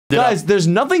Guys, there's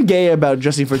nothing gay about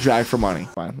dressing for drag for money.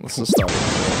 Fine, let's just start.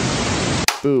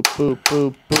 Boop, boop,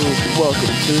 boop, boop. Welcome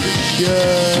to the show.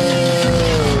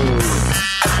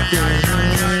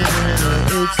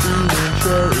 It's the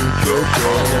intro.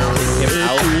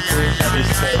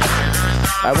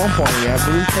 At one point, yeah, I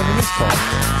believe Kevin is calling.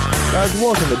 Guys,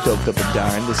 welcome to Doped Up and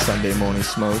Dyin, the Sunday morning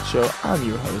smoke show. I'm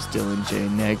your host,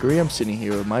 Dylan Negri. I'm sitting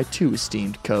here with my two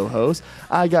esteemed co-hosts.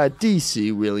 I got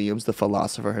DC Williams, the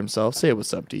philosopher himself. Say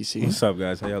what's up, DC. What's up,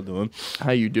 guys? How y'all doing?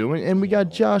 How you doing? And we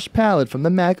got Josh Pallett from the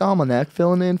Mac Almanac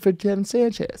filling in for Kevin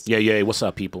Sanchez. Yeah. What's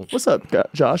up, people? What's up,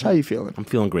 Josh? How you feeling? I'm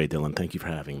feeling great, Dylan. Thank you for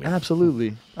having me.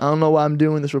 Absolutely. I don't know why I'm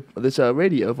doing this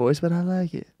radio voice, but I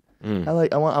like it.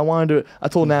 I wanted to. I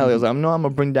told Natalie, I was like, I'm gonna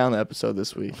bring down the episode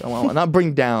this week. I want not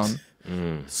bring down,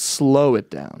 slow it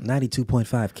down.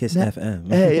 92.5 Kiss FM.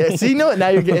 Hey, see, you know what? Now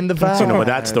you're getting the vibe. No, but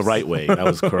that's the right way. That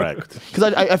was correct.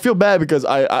 Because I feel bad because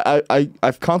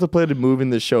I've contemplated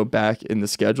moving this show back in the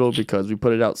schedule because we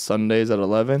put it out Sundays at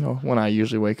 11, or when I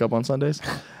usually wake up on Sundays,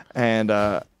 and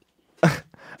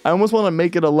I almost want to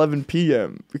make it 11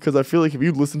 p.m. because I feel like if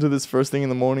you listen to this first thing in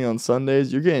the morning on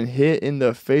Sundays, you're getting hit in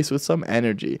the face with some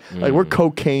energy. Like we're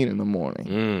cocaine in the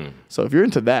morning. So if you're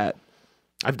into that,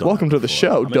 welcome to the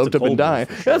show, Doped Up and Dyin.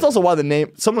 Sure. That's also why the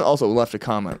name. Someone also left a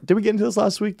comment. Did we get into this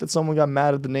last week that someone got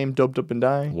mad at the name Doped Up and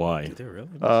Dyin? Why? Did they really?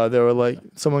 They were like,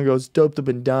 someone goes, Doped Up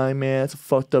and Dyin, man. It's a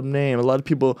fucked up name. A lot of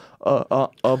people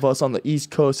of us on the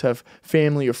East Coast have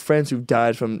family or friends who've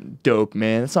died from dope,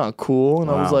 man. It's not cool.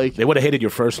 And I was like, they would have hated your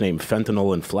first name,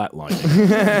 Fentanyl and Flatlining.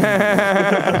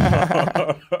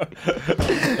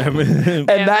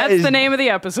 and that's the name of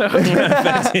the episode.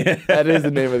 That is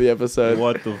the name of the episode.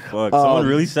 What the fuck? Someone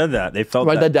really said that. They felt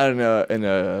write that down in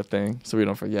a thing so we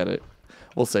don't forget it.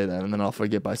 We'll say that, and then I'll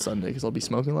forget by Sunday because I'll be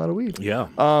smoking a lot of weed. Yeah,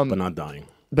 but not dying.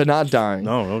 But not dying.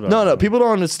 No. People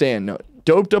don't understand. No,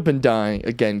 Doped Up and Dyin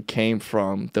again came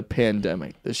from the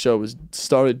pandemic. The show was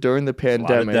started during the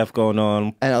pandemic. A lot of death going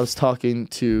on. And I was talking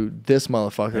to this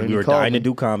motherfucker. And we were dying to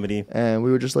do comedy. And we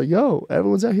were just like, yo,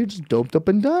 everyone's out here just doped up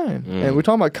and dying. And we're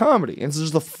talking about comedy. And it's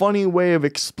just a funny way of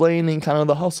explaining kind of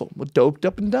the hustle with doped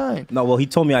up and dying. No, well, he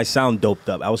told me I sound doped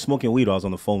up. I was smoking weed while I was on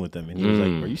the phone with him. And he was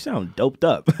like, bro, you sound doped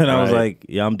up. And I was like,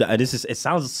 yeah, it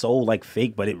sounds so like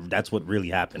fake, but that's what really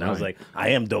happened. I was like, I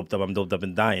am doped up. I'm doped up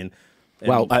and dying.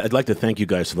 Well, I'd like to thank you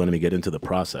guys for letting me get into the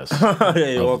process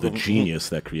of the genius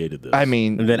that created this. I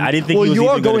mean, and then I didn't think you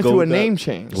are going through a name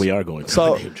change. We are going through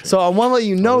a name change. So I want to let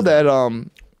you know that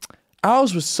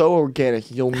ours was so organic.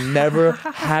 You'll never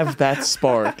have that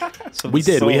spark. We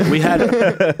did. We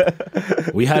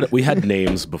had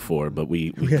names before, but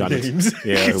we got it.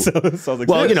 Yeah.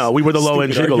 Well, we were the low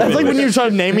end jiggle. That's like when you're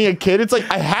trying to name me a kid. It's like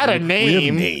I had a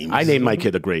name. I named my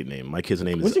kid a great name. My kid's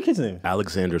name is. What's your kid's name?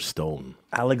 Alexander Stone.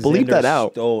 Bleep that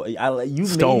out.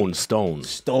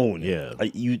 Stone. Yeah.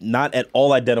 You not at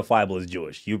all identifiable as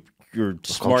Jewish. You're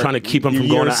smart. I'm trying to keep him from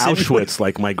going to Auschwitz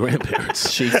like my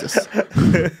grandparents. Jesus.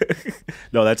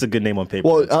 No, that's a good name on paper.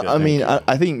 Well,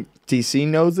 I think DC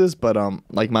knows this, but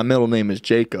like my middle name is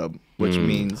Jacob, which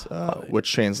means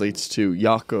which translates to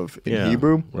Yaakov in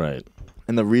Hebrew. Right.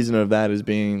 And the reason of that is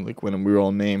being like when we were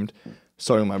all named,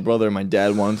 starting with my brother, my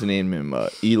dad wanted to name him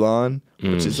Elon,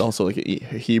 which is also like a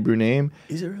Hebrew name.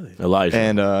 Is it really? Elijah.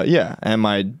 And and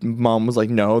my mom was like,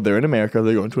 no, they're in America.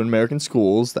 They're going to American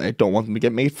schools. I don't want them to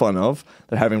get made fun of.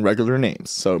 They're having regular names.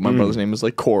 So my brother's name is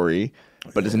like Corey,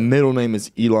 but his middle name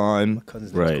is Elon.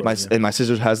 Right. And my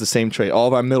sister has the same trait. All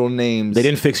of our middle names. They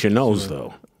didn't fix your nose,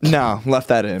 though. No, left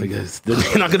that in. Because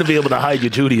they're not going to be able to hide your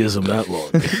Judaism that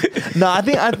long. No,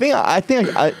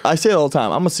 I say it all the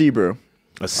time. I'm a Sebrew.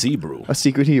 A Sebrew. A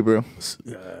secret Hebrew.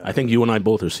 I think you and I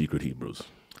both are secret Hebrews.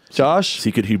 Josh?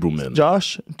 Secret Hebrew men.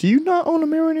 Josh, do you not own a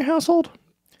mirror in your household?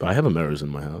 I have a mirrors in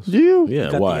my house. Do you?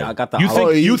 Yeah, why? I got the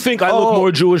you think I look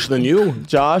more Jewish than you?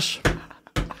 Josh?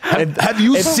 Have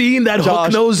you seen that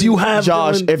hook nose you have?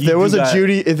 Josh, if there was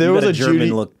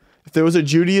a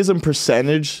Judaism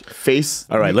percentage face...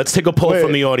 All right, let's take a poll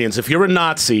from the audience. If you're a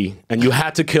Nazi and you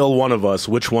had to kill one of us,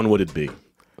 which one would it be?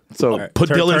 So put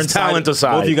Dylan's talent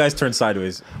aside. Both of you guys turn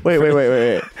sideways. Wait.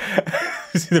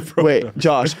 Wait,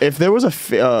 Josh, if there was an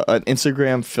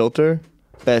Instagram filter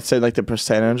that said like the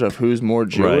percentage of who's more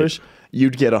Jewish,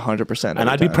 you'd get 100%. And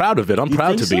I'd be proud of it. I'm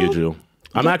proud to be a Jew.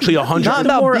 I'm actually 100%. Not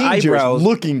about being Jewish,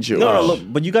 looking Jewish. No, look,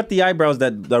 but you got the eyebrows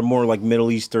that are more like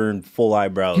Middle Eastern full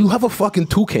eyebrows. You have a fucking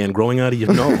toucan growing out of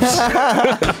your nose.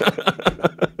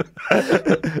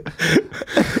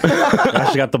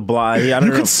 I got the blind.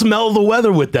 You could smell the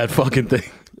weather with that fucking thing.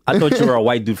 I thought you were a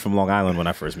white dude from Long Island when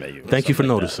I first met you. Thank you for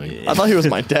noticing. I thought he was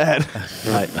my dad.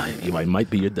 I might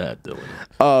be your dad,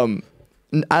 Dylan.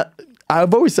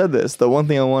 I've always said this. The one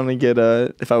thing I want to get,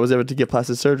 if I was ever to get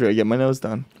plastic surgery, I'd get my nose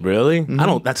done. Really? I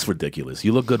don't. That's ridiculous.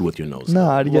 You look good with your nose. No,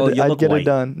 I'd get it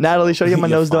done. Natalie, should I get my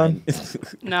nose done?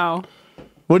 No.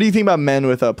 What do you think about men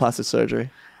with plastic surgery?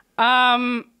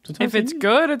 If it's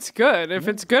good, it's good. If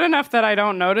it's good enough that I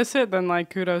don't notice it, then like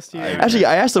kudos to you. Actually,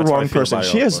 I asked the wrong person.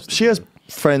 She has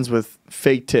friends with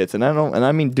fake tits, and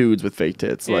I mean dudes with fake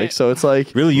tits. Yeah. Like, so it's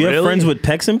like, Really? You have friends with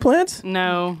pecs implants?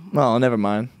 No, oh, never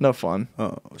mind. No fun.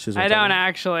 Oh, I don't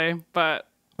actually, but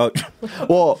Oh,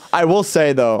 Well, I will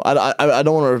say though, I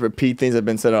don't want to repeat things that have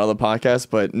been said on other podcasts,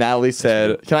 but Natalie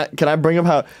said, can I bring up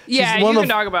how? yeah, she's you one can of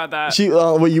talk about that.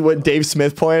 what Dave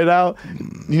Smith pointed out.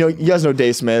 You know, you guys know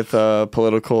Dave Smith,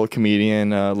 political comedian,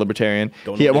 libertarian.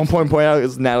 He at one point pointed out,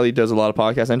 because Natalie does a lot of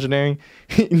podcast engineering.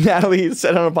 Natalie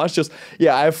said on a podcast, just,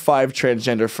 yeah, I have 5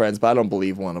 transgender friends, but I don't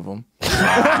believe one of them.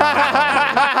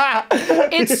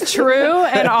 It's true,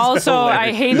 and also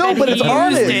I hate that but he it's used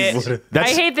honest. it. I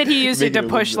hate that he used it to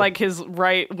push like his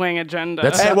right wing agenda.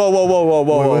 Hey,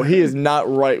 whoa. He is not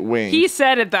right wing. He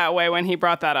said it that way when he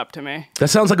brought that up to me. That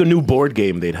sounds like a new board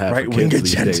game they'd have for Right-wing kids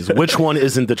these agenda. days. Which one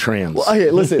isn't the trans? Well,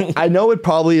 okay, listen, I know it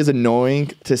probably is annoying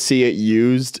to see it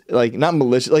used, like, not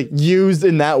malicious, like, used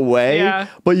in that way. Yeah.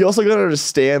 But you also gotta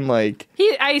understand, like,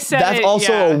 I said that's it,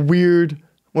 also yeah. a weird,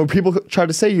 when people try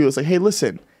to say to you, it's like, hey,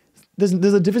 listen,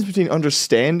 there's a difference between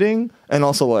understanding and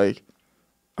also, like,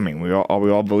 I mean, we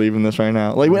all believe in this right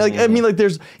now. Like, I mean, like,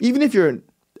 there's, even if it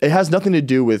has nothing to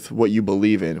do with what you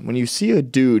believe in. When you see a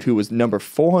dude who was number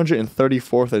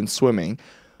 434th in swimming,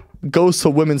 goes to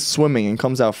women's swimming and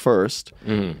comes out first,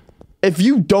 if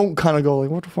you don't kind of go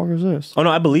like, what the fuck is this? Oh no,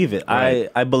 I believe it. Right.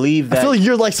 I believe that. I feel like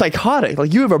you're like psychotic.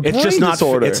 Like you have a brain It's just not.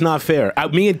 disorder. It's not fair.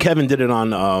 Me and Kevin did it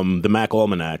on the Mac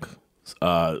Almanac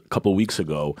a couple of weeks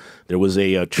ago. There was a.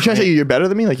 You're trying to say you're better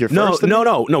than me? Like you're first?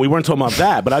 No. We weren't talking about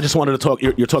that. But I just wanted to talk.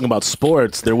 You're talking about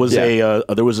sports. There was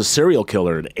a serial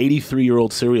killer, an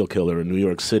 83-year-old serial killer in New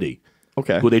York City.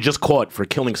 Okay. Who they just caught for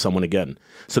killing someone again.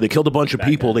 So they killed a bunch of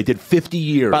people. They did 50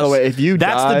 years. By the way, if you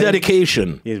that's die, the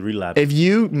dedication. He's relapsed. If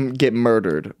you get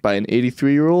murdered by an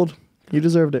 83-year-old, you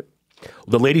deserved it.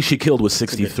 The lady she killed was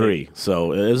 63,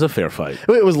 so it was a fair fight.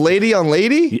 Wait, it was lady on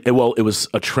lady? It was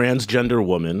a transgender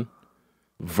woman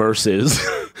versus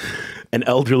an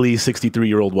elderly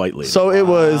 63-year-old white lady. So it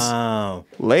was Wow.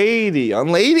 lady on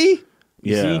lady?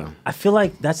 yeah. See, I feel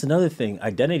like that's another thing.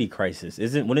 Identity crisis.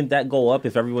 Wouldn't that go up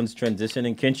if everyone's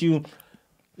transitioning? Can't you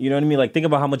know what I mean? Like, think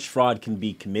about how much fraud can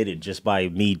be committed just by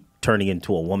me turning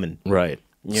into a woman. Right.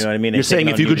 You know what I mean? You're And saying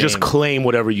taking if you on could your just name. claim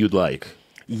whatever you'd like.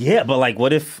 Yeah, but like,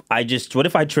 what if I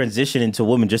transition into a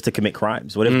woman just to commit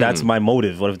crimes? What if that's my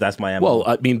motive? What if that's my MO? Well,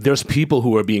 I mean, there's people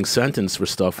who are being sentenced for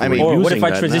stuff. I mean, or what using if I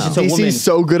that transition now. to a woman? DC's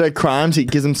so good at crimes, he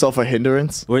gives himself a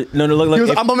hindrance. No, look, He like, goes,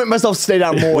 I'm gonna make myself stay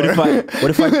down more. what if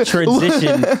I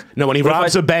transition? No, when he What if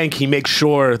robs I- a bank, he makes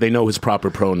sure they know his proper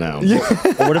pronoun. Or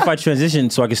what if I transition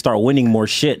so I can start winning more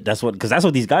shit? Because that's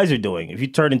what these guys are doing. If you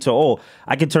turn into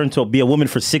I could turn to be a woman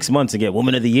for 6 months and get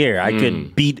Woman of the Year. I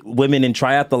could beat women in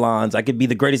triathlons. I could be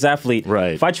the greatest athlete.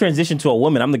 Right. If I transition to a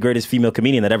woman, I'm the greatest female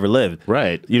comedian that ever lived.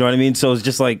 Right. You know what I mean? So it's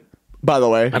just like, By the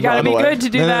way, You gotta be good to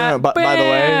do that. By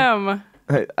the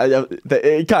way,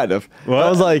 kind of. I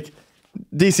was like,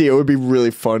 DC, it would be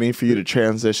really funny for you to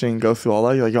transition, go through all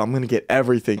that. You're like, yo, I'm gonna get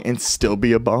everything and still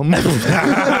be a bum. he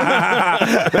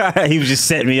was just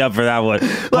setting me up for that one.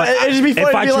 But It'd just be funny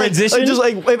if to I be transition, just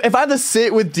like if I had to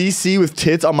sit with DC with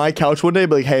tits on my couch one day,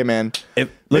 be like, hey man, maybe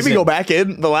listen, go back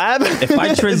in the lab. if I It's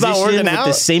not transition working with out.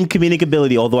 the same comedic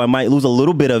ability, although I might lose a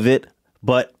little bit of it,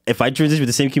 but if I transition with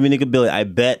the same comedic ability, I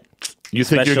bet. You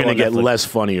think you're Special going to on get Netflix. less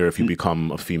funnier if you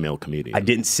become a female comedian? I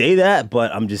didn't say that,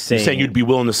 but I'm just saying. You're saying you'd be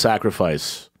willing to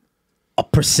sacrifice. a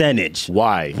percentage.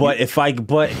 Why? But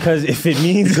because if it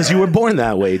means Because you were born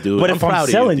that way, dude. but I'm if I'm proud of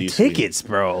you, selling DC. tickets,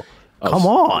 bro, come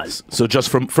on. So just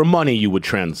for money, you would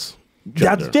trans.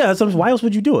 Why else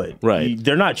would you do it? Right.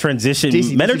 They're not transitioning.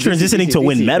 DC, Men are transitioning to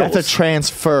win medals. That's a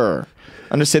transfer.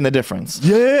 Understand the difference.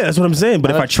 Yeah, that's what I'm saying.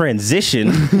 But if I transition,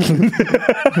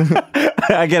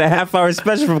 I get a half-hour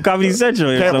special from Comedy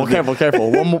Central. or something.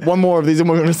 Careful. One more of these, and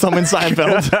we're going to summon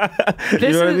Seinfeld.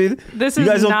 You know what I mean? This You is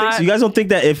guys don't not. think? So you guys don't think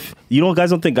that guys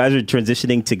don't think guys are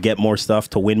transitioning to get more stuff,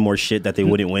 to win more shit that they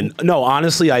wouldn't win? No,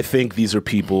 honestly, I think these are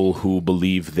people who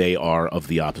believe they are of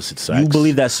the opposite sex. You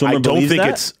believe that Swimmer I don't believes think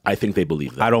that? it's. I think they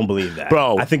believe that. I don't believe that,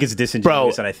 Bro. I think it's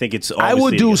disingenuous, and I think it's. I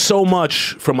would obviously do against- so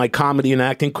much for my comedy and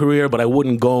acting career, but I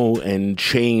wouldn't go and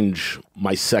change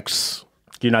my sex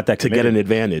You're not that to committed. get an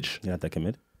advantage. You're not that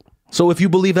committed. So if you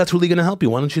believe that's really going to help you,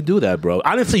 why don't you do that, bro?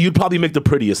 Honestly, you'd probably make the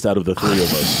prettiest out of the three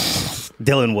of us.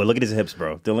 Dylan would. Look at his hips,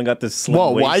 bro. Dylan got this slim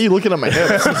Whoa, waist. why are you looking at my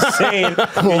hips? Insane.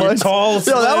 You're tall, Yo,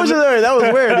 slim. that was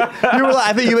weird. You were like,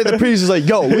 I think you made the previous like,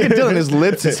 yo, look at Dylan, his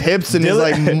lips, his hips, and his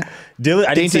like. Dylan,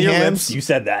 I didn't say your hams. lips. You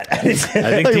said that. I think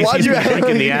Like, why'd DC's you been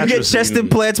drinking the you get atrazine. chest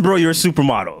implants, bro. You're a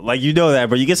supermodel. Like you know that,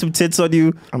 bro. You get some tits on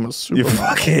you. I'm a You're supermodel.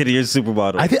 fucking. You're a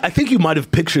supermodel. I think you might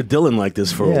have pictured Dylan like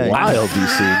this for Yeah, a while,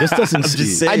 DC. This doesn't just seem.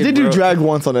 saying. I did bro. do drag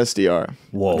once on SDR.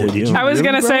 Whoa. Did you? I was Really,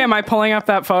 gonna bro? say, am I pulling up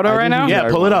that photo right did now? do Yeah,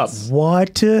 pull it up.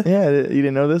 What? Yeah, you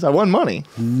didn't know this? I won money.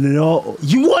 No.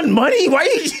 You won money? Why are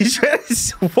you trying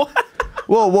to... What?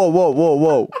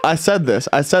 Whoa. I said this.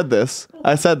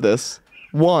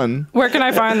 One. Where can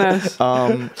I find this?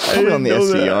 Probably on the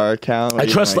SDR account. I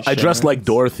dressed dressed like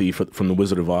Dorothy from the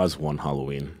Wizard of Oz one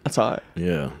Halloween. That's all right.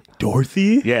 Yeah.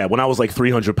 Dorothy? Yeah, when I was like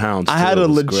 300 pounds. I had too, a it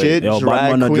was legit great. Yo,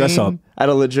 drag Batman, queen. dress up. I had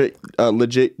a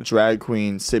legit drag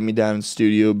queen sit me down in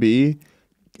Studio B.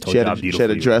 Told She you how had a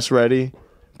beautiful you dress ready,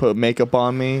 put makeup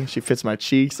on me. She fits my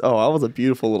cheeks. Oh, I was a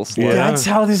beautiful little slut. Yeah. That's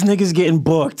how this nigga's getting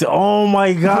booked. Oh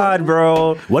my God,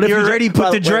 bro. What if you you already just-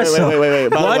 put the dress up? Wait.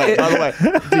 By the way,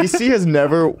 DC has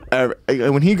never ever,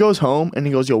 when he goes home and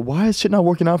he goes, yo, why is shit not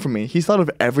working out for me? He's thought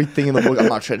of everything in the book. I'm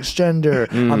not transgender.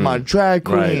 I'm not drag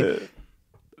queen. Right.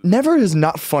 Never has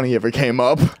not funny ever came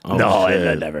up. Oh, No, shit.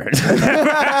 I never.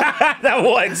 That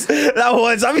once.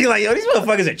 I mean, like, yo, these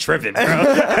motherfuckers are tripping, bro.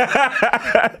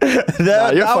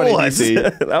 You're funny, DC.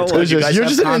 That You're was.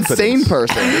 just, have an confidence. insane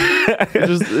person.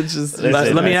 It's just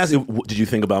Let me ask you, did you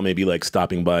think about maybe like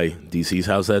stopping by DC's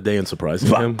house that day and surprising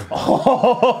him?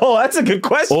 Oh, that's a good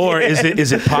question. Or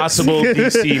is it possible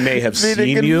DC may have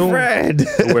seen you Friend.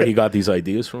 where he got these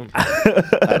ideas from?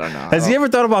 I don't know. Has he ever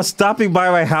thought about stopping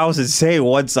by my house and saying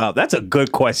what's up? That's a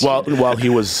good question. While he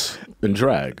was in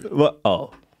drag.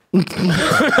 Oh.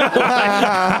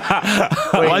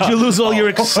 Why'd you lose all your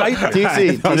excitement?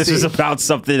 DC, This is about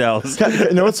something else.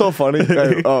 You know what's so funny?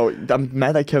 I'm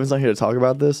mad that Kevin's not here to talk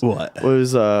about this. What?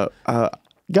 Was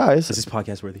guys? Is this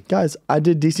podcast worthy? Guys, I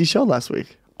did DC show last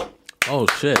week. Oh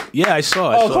shit! Yeah, I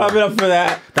saw. Oh, clap it up for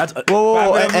that. That's Whoa,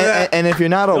 Clap it up for that. and if you're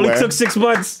not It only aware, took 6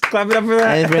 months. Clap it up for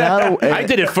that. and if you're not aware, I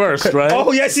did it first, right?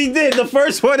 Oh, yes, he did. The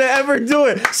first one to ever do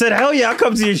it. Said, hell yeah, I'll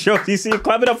come to your show. You see,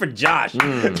 clap it up for Josh.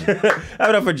 Clap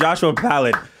it up for Joshua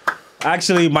Pallet.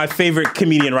 Actually, my favorite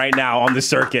comedian right now on the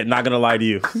circuit. Not gonna lie to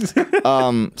you.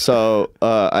 So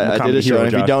I did comedy a show. hero, And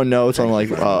if you Josh. don't know, it's on like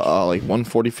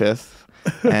 145th.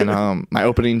 And my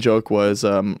opening joke was,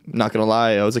 not gonna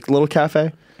lie, it was like a little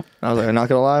cafe. I was like, I'm not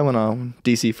gonna lie, when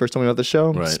DC first told me about the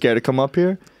show, Right. scared to come up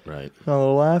here. Right. A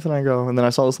little laugh, and I go, and then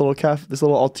I saw this little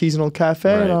artisanal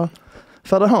cafe, Right. and I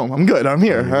felt at home. I'm good. I'm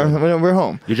here. We're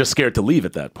home. You're just scared to leave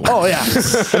at that point. Oh yeah.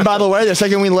 And by the way, the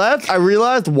second we left, I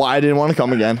realized why I didn't want to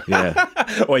come again. Yeah.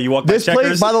 Well, you walk This by place,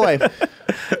 Checkers? by the way,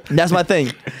 that's my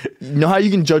thing. You know how you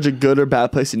can judge a good or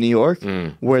bad place in New York,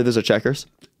 where there's a Checkers?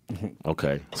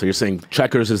 Okay. So you're saying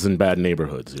Checkers is in bad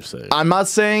neighborhoods, you're saying. I'm not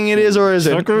saying it is or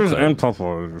isn't. Checkers and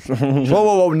Popeyes.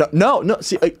 Whoa, no.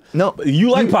 See, no.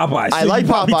 You like Popeyes. I like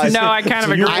Popeyes. No, I kind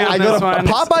of agree I on go this to one.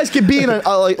 Popeyes could be in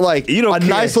You don't a care.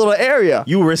 nice little area.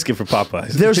 You risk it for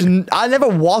Popeyes. I never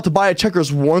walked by a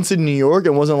Checkers once in New York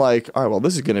and wasn't like, all right, well,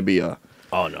 this is gonna be a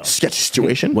Oh, no. sketchy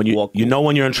situation. When you know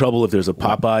when you're in trouble if there's a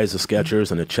Popeyes, a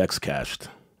Skechers, and a check's cashed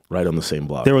right on the same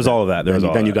block. There was all of that.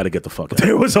 Then you got to get the fuck out.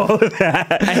 There was all of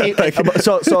that. I hate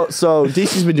so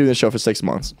DC's been doing this show for 6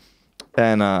 months,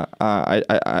 and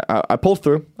I pulled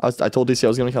through. I told DC I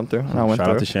was gonna come through, and I went Shout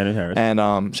through. out to Shannon Harris. And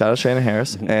shout out to Shayne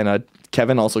Harris, and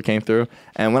Kevin also came through.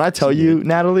 And when I tell you,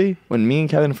 Natalie, when me and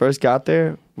Kevin first got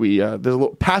there, we there's a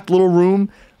little packed little room.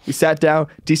 We sat down.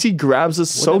 DC grabs us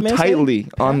so that man say? tightly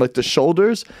on like the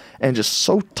shoulders, and just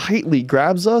so tightly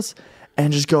grabs us.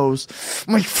 And just goes,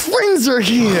 my friends are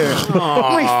here.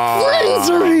 My friends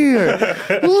are here.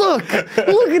 Look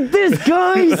at this,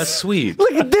 guys. That's sweet.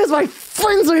 Look at this, my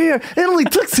friends are here. It only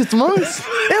took 6 months.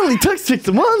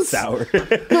 Sour.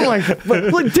 I'm like, but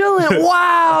look, Dylan,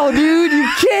 wow, dude, you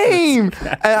came.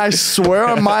 And I swear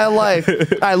on my life,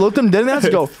 I looked him dead in the eyes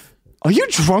and go, are you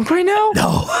drunk right now?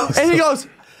 No. And he goes,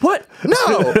 what?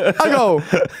 No. I go,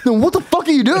 then what the fuck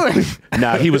are you doing?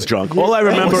 Nah, he was drunk. All I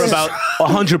remember about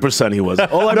 100% he was.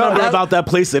 All I remember about that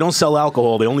place, they don't sell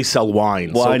alcohol. They only sell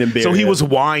wine. Wine and beer, So he yeah. was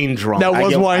wine drunk. That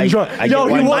was wine drunk. Yo,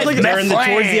 he was like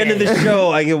towards the end of the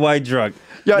show, I get wine drunk.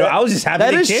 Yo, I was just happy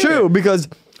that they is came true here. because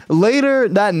later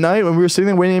that night when we were sitting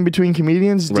there waiting in between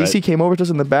comedians, DC came over to us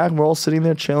in the back and we're all sitting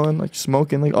there chilling, like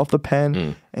smoking, like off the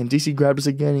pen. And DC grabbed us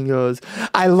again and goes,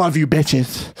 I love you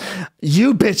bitches.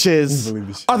 You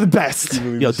bitches are the best.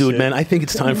 Yo, dude, man, I think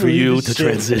it's time for you to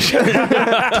transition.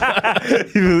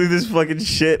 You believe this fucking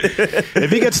shit?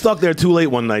 If he gets stuck there too late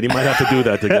one night, he might have to do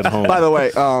that to get home. By the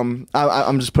way,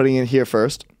 I'm just putting it here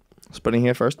first.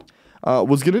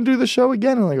 Was gonna do the show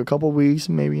again in like a couple weeks,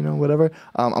 maybe, you know, whatever.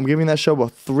 I'm giving that show a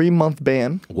 3-month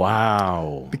ban.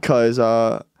 Wow. Because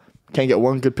can't get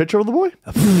one good picture of the boy.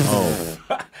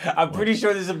 I'm pretty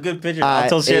sure there's some good pictures. I'll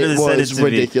tell Shannon to send it to me.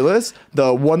 Ridiculous.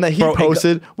 The one that he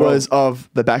posted was of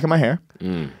the back of my hair,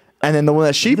 and then the one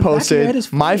that she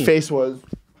posted, my face was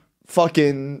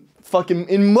fucking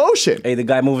in motion. Hey, the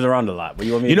guy moves around a lot. But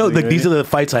you want me You know, like, these are the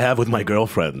fights I have with my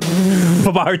girlfriend.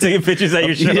 about her taking pictures at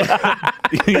your show.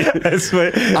 That's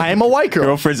what, I am a white girl.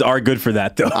 girlfriends are good for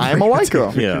that, though. I am a white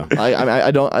girl. Yeah.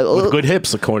 I don't. With good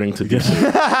hips, according to this.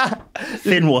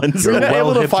 Thin ones. You're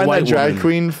able to well-hipped find that white drag woman.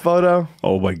 queen photo.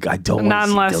 Oh my god, I don't Not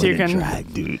want to unless see you Dylan in can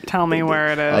drag, dude. tell me where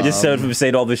it is. I just said from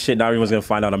saying all this shit, now everyone's gonna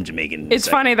find out I'm Jamaican. It's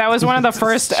funny. That was one of the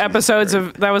first episodes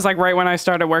of. That was like right when I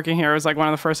started working here. It was like one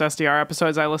of the first SDR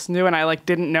episodes I listened to, and I like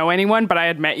didn't know anyone, but I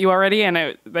had met you already,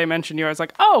 and they mentioned you. I was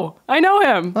like, oh, I know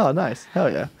him. Oh, nice.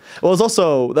 Hell yeah. Well,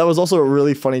 that was also a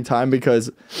really funny time because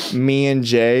me and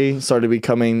Jay started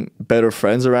becoming better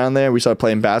friends around there. We started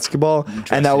playing basketball,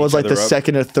 and that was like the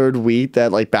second or third week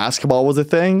that like basketball was a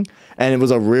thing, and it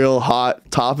was a real hot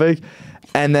topic.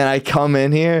 And then I come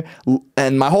in here,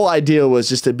 and my whole idea was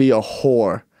just to be a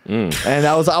whore, and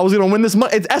I was gonna win this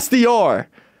money. It's SDR.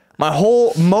 My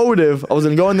whole motive, I was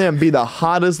gonna go in there and be the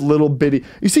hottest little bitty.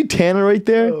 You see Tanner right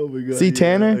there? Oh my god! See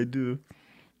Tanner? I do.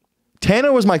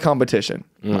 Tanner was my competition,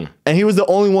 and he was the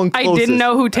only one closest. I didn't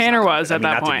know who Tanner was at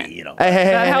that point. Be, you know.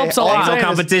 That helps a lot. Ain't no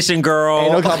competition, girl.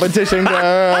 Ain't no competition,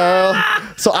 girl.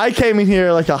 So I came in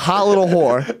here like a hot little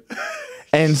whore,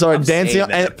 and started dancing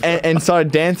and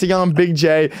started dancing on Big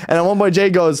J. And then one boy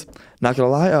Jay goes, "Not gonna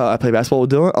lie, I play basketball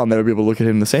with Dylan. I'll never be able to look at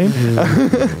him the same."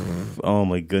 Oh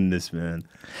my goodness, man.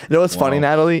 You know what's funny,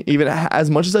 Natalie? Even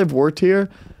as much as I've worked here,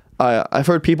 I've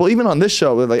heard people, even on this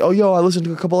show, they're like, oh, yo, I listened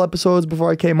to a couple episodes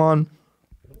before I came on.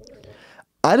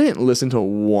 I didn't listen to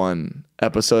one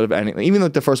episode of anything. Even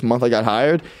like the first month I got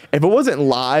hired, if it wasn't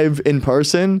live in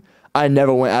person, I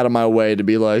never went out of my way to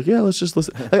be like, yeah, let's just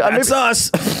listen. Like, That's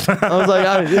us. I was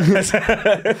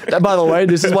like, by the way,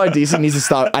 this is why DC needs to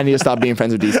stop. I need to stop being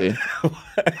friends with DC.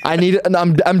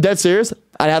 I'm dead serious.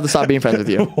 I have to stop being friends with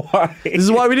you. Why? This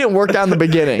is why we didn't work out in the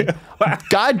beginning.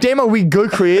 God damn, are we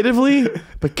good creatively?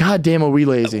 But god damn, are we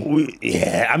lazy?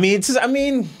 I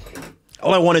mean,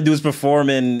 all I want to do is perform,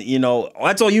 and you know,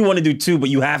 that's all you want to do too. But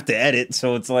you have to edit,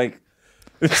 so it's like.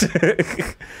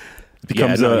 You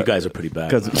guys are pretty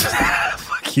bad.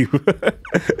 Fuck you.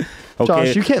 Okay.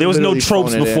 Josh, you can't. There was no literally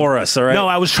tropes phone it in. before us, all right? No,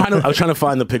 I was trying to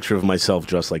find the picture of myself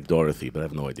dressed like Dorothy, but I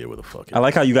have no idea where the fuck it is. I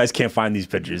like how you guys can't find these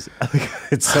pictures.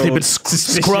 It's so They've been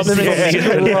suspicious. scrubbed from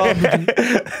Yeah.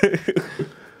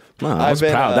 No, I was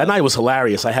proud. That night was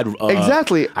hilarious. I had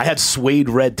Exactly. I had suede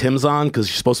red Timbs on because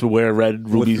you're supposed to wear red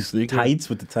ruby With sneakers. tights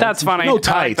with the tights. That's funny. No I like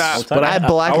tights, that. but I had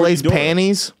black how are you lace doing?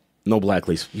 panties. No black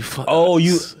lace. You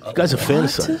guys are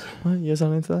fantasizing. What? You guys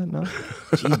not into that? No.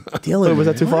 Dylan, Wait, was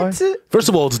that too far? First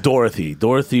of all, it's Dorothy.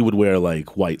 Dorothy would wear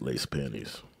like white lace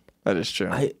panties. That is true.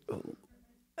 I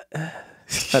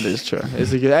That is true.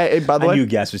 Is it good? Hey, by the way, knew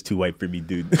gas was too white for me,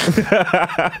 dude.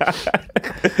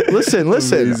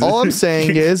 listen. All I'm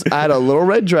saying is I had a little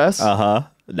red dress.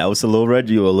 That was a little red.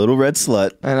 You a little red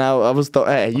slut. And I was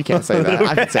hey, you can't say that.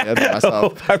 I can say that to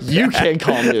myself. You can't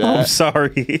call me that. I'm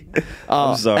sorry.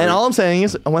 I'm sorry. And all I'm saying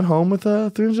is I went home with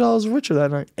 $300 richer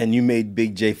that night. And you made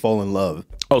Big J fall in love.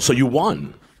 Oh, so you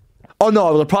won? Oh no,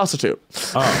 I was a prostitute.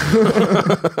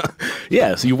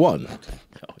 Yeah, so you won.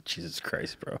 Oh, Jesus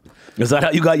Christ, bro. Is that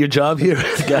how you got your job here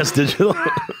at Gas Digital?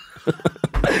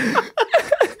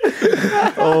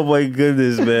 Oh my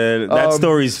goodness, man.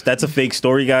 That's a fake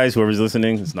story, guys. Whoever's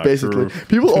listening, it's not Basically, true.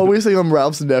 people always think I'm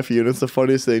Ralph's nephew, and it's the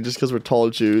funniest thing just because we're tall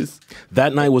Jews.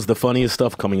 That night was the funniest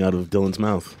stuff coming out of Dylan's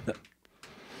mouth.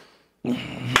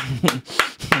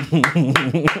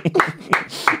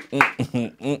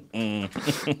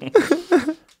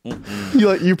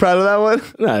 You proud of that one?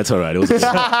 Nah, it's all right. It was.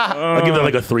 I'll give it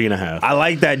like a 3.5. I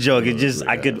like that joke. It just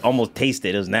I could almost taste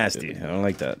it. It was nasty. I don't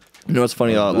like that. You know what's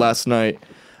funny? Last night,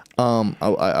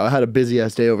 I had a busy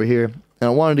ass day over here, and I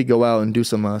wanted to go out and do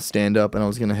some stand up, and I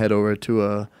was gonna head over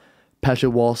to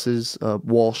Patrick Walsh's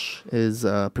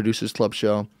Producers Club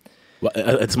show. Well,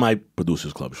 it's my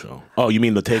Producers Club show. Oh, you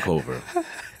mean the takeover?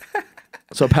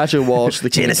 So Patrick Walsh, the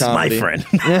king Janice of is my comedy. friend.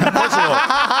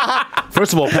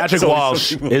 First of all, Patrick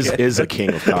Walsh people is a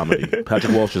king of comedy.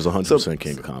 Patrick Walsh is 100%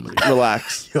 king of comedy.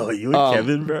 Relax. Yo, you and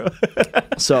Kevin, bro.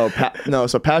 So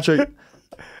Patrick.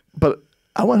 But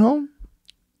I went home,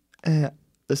 and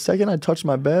the second I touched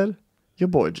my bed, your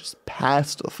boy just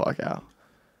passed the fuck out.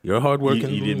 You're hardworking.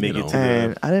 You didn't make it to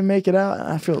And I didn't make it out, and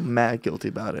I feel mad guilty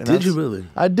about it. And Did you really?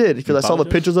 I did, because I saw the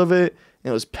apologize? pictures of it,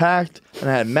 and it was packed, and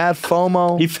I had mad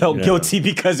FOMO. He felt guilty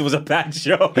because it was a packed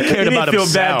show. He cared about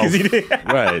feel bad himself. because he didn't.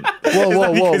 Right.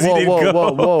 Whoa, because he didn't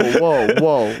go.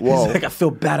 whoa. Like, I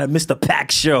feel bad. I missed the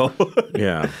packed show.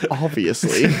 Yeah.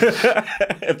 Obviously.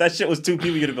 If that shit was 2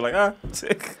 people, you'd have been like, ah.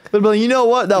 But you know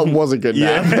what? That was a good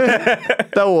nap.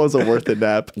 That was a worth it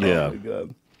nap. Yeah. Oh my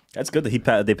God. That's good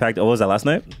that they packed. Oh, what was that last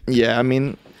night? Yeah, I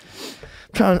mean,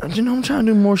 I'm trying to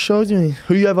do more shows.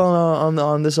 Who you have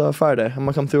on this Friday? I'm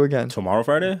gonna come through again. Tomorrow,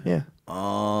 Friday? Yeah.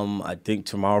 I think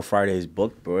tomorrow Friday is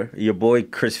booked, bro. Your boy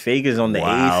Chris Feehan is on the 8th.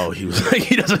 Wow. He was like,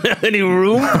 he doesn't have any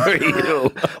room for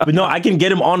you. But no, I can get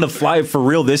him on the fly for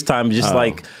real this time. Just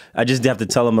like I just have to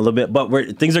tell him a little bit. But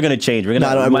things are gonna change. We're I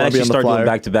gonna don't might wanna be actually on the start doing flyer.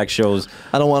 back-to-back shows.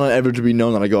 I don't want it ever to be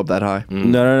known that I go up that high.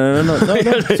 No,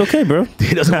 it's okay, bro.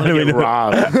 He doesn't want to get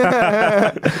robbed.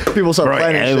 People start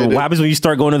planning Hey, shit. what happens when you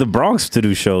start going to the Bronx to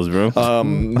do shows, bro?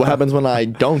 What happens when I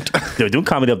don't? Dude, doing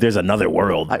comedy up there's another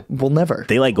world. I will never.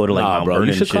 They like go to like Nah, Mount bro. Vernon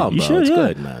You should and shit. come, You bro. should, It's yeah.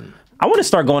 good, man. I want to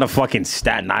start going to fucking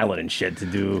Staten Island and shit to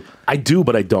do. I do,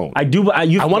 but I don't. I do, but I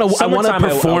want to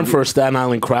perform for. for a Staten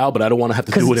Island crowd, but I don't want to have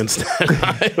to do it in Staten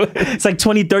Island. It's like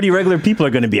 20, 30 regular people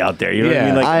are going to be out there. You know what I Yeah.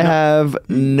 mean? Like, I have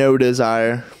no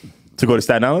desire. to go to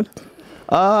Staten Island?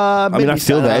 Maybe I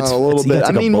feel that. a little It's- you bit. have I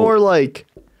to take a mean, boat. more like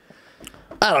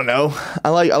I don't know. I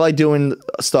like doing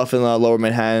stuff in Lower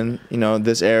Manhattan.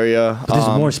 This area. But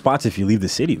there's more spots if you leave the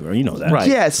city, bro. You know that. Right.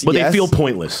 Yes, But yes. they feel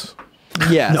pointless.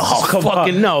 Yes. come on.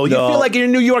 Fucking no. You feel like you're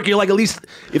in New York. You're like, at least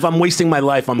if I'm wasting my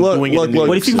life, I'm doing it in New York.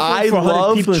 What if you- I for 100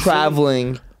 love people in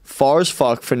traveling far as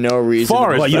fuck for no reason.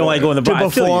 Far as Well, you don't better. want to go in the to Bronx. I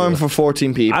feel perform you. for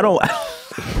 14 people. I don't.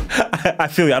 I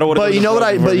feel you. I don't want to. But you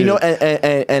know what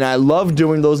and I love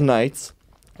doing those nights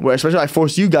where especially I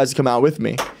force you guys to come out with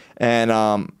me. And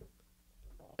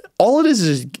all it is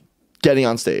just getting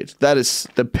on stage. That is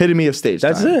the epitome of stage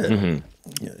That's time. it.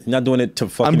 You're not doing it to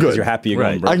fucking I'm because good. you're happy you're Right.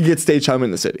 going, bro. I can get stage time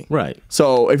in the city. Right.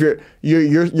 So if you're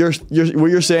what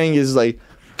you're saying is like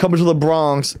coming to the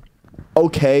Bronx,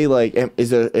 okay, like is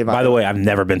there By the way, I've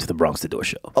never been to the Bronx to do a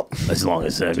show. As long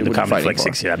as what are the you comedy fighting for like for?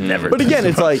 6 years, I've never. But again,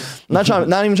 it's like not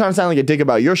even trying to sound like a dick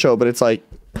about your show, but it's like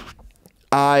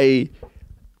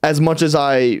as much as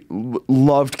I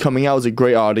loved coming out, it was a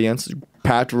great audience,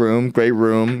 packed room,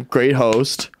 great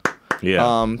host. Yeah.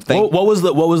 What was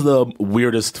the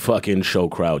weirdest fucking show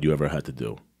crowd you ever had to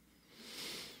do?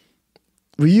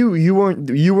 You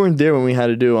weren't there when we had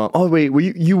to do.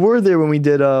 You were there when we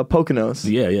did Poconos.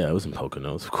 Yeah, it was in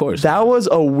Poconos, of course. That was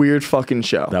a weird fucking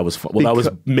show. That was fun. Well, that was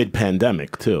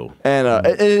mid-pandemic too. And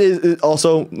it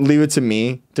also leave it to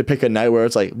me to pick a night where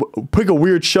it's like pick a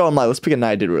weird show. I'm like, let's pick a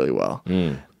night I did really well.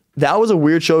 That was a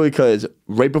weird show because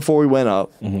right before we went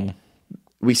up,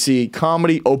 we see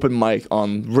comedy open mic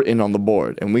written on the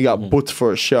board, and we got booked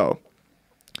for a show.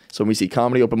 So we see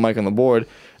comedy open mic on the board,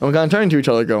 and we kind of turning to each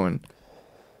other going,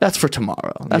 that's for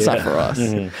tomorrow. That's not for us.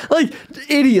 Like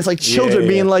idiots, like children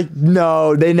being like,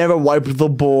 no, they never wiped the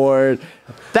board.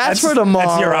 That's for tomorrow.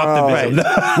 That's your optimism.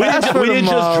 We didn't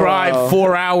just drive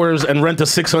 4 hours and rent a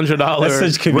 $600 That's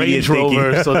such comedian Range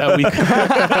Rover thinking. so that we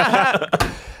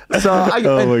could. So my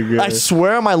God. I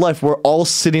swear on my life, we're all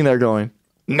sitting there going,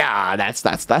 nah, that's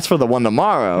for the one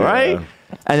tomorrow, right?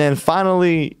 And then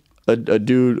finally, the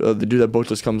dude that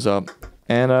booked us comes up,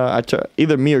 and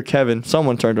either me or Kevin,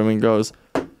 someone turned to him and goes,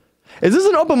 is this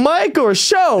an open mic or a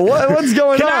show? What's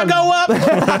going on? Can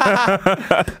I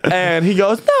go up? And he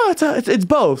goes, no, it's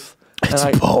both.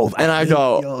 It's both. And I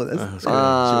go,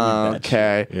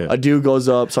 okay. Yeah. A dude goes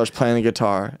up, starts playing the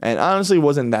guitar, and honestly, it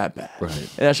wasn't that bad. Right.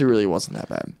 It actually really wasn't that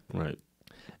bad. Right.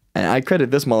 And I credit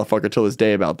this motherfucker till this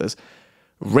day about this.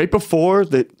 Right before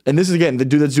and this is again the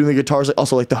dude that's doing the guitars,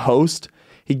 also like the host.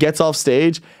 He gets off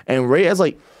stage, and right as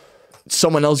like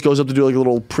someone else goes up to do like a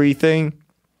little pre-thing,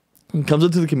 he comes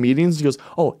up to the comedians. He goes,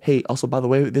 "Oh, hey, also by the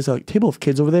way, there's a table of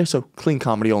kids over there, so clean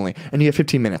comedy only, and you have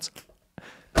 15 minutes."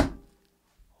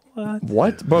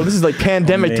 What? Bro, this is like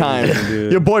pandemic time.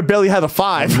 dude. Your boy barely had a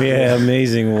 5. Yeah,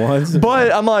 amazing ones.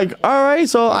 But I'm like, all right.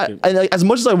 So and like, as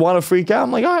much as I want to freak out,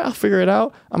 I'm like, all right, I'll figure it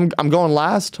out. I'm going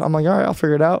last. I'm like, all right, I'll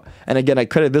figure it out. And again, I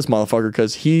credit this motherfucker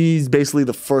because he's basically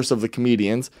the first of the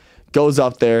comedians. Goes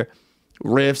up there,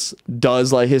 riffs,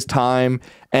 does like his time,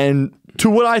 and to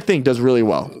what I think does really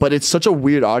well. But it's such a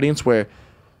weird audience where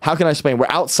how can I explain? We're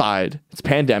outside. It's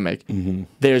pandemic.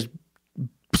 There's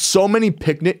so many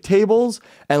picnic tables,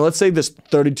 and let's say there's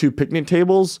 32 picnic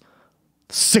tables,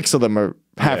 6 of them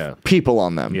have people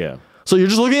on them. Yeah. So you're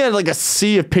just looking at like a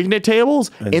sea of picnic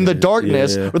tables in the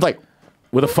darkness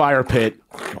with a fire pit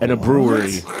and a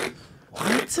brewery.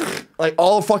 Like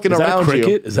all fucking Is that around a cricket?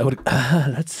 you. Is that what?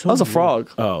 That's so That was a frog.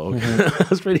 Oh, okay.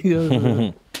 That's pretty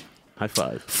good. High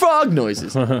five. Frog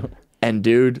noises. And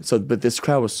dude, but this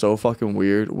crowd was so fucking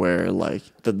weird where like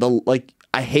like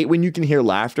I hate when you can hear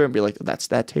laughter and be like, that's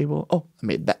that table. Oh, I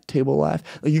made that table laugh.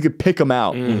 Like you could pick them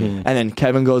out. And then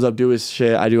Kevin goes up, do his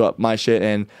shit. I do up my shit.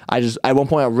 And I just, at one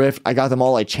point I riffed. I got them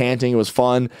all like chanting. It was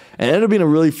fun. And it ended up being a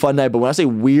really fun night. But when I say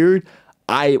weird,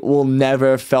 I will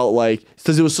never felt like,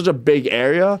 because it was such a big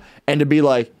area. And to be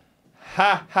like,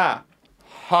 ha, ha.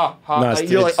 Ha, ha. No, Like,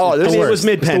 you're like, oh, this was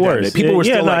mid-pandemic. People were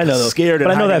still like scared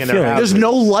but and I know hiding that in their feeling. houses. There's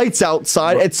no lights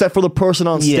outside except for the person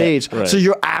on stage. right. So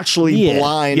you're actually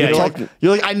blind. Yeah,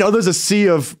 you're like, I know there's a sea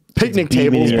of picnic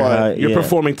tables, but You're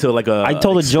performing to like a. I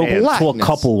told a joke to a Blackness.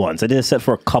 couple once. I did a set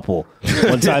for a couple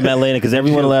one time at Atlanta because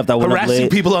everyone left. I went up harassing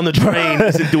late. people on the train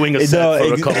isn't doing a set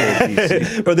for a couple of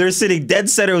these. Bro, they were sitting dead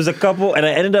center. It was a couple, and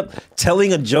I ended up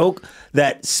telling a joke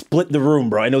that split the room,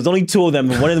 bro. And it was only 2 of them,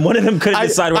 and one of them couldn't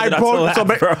decide whether to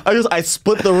laugh, bro. I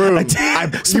split the room. I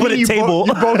split a table.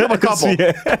 You broke up a couple.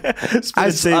 Split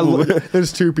a table.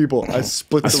 There's 2 people. I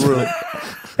split the room.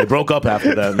 They broke up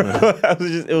after that, man.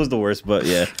 It was the worst, but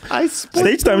yeah. I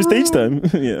split Stage time.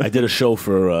 Yeah. I did a show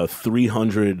for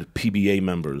 300 PBA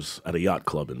members at a yacht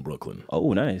club in Brooklyn.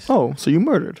 Oh, nice. Oh, so you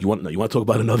murdered. You want to talk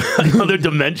about another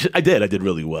dimension? I did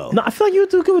really well. No, I feel like you would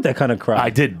do good with that kind of crowd. I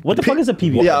did. What the fuck is a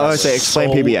PBA? Yeah, I was say explain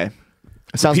So- PBA.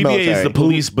 It sounds PBA military. is the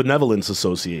Police Benevolence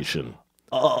Association.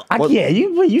 Yeah,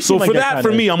 you So seem like for that that, kinda-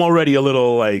 for me, I'm already a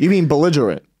little like You mean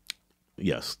belligerent?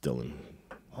 yes, Dylan.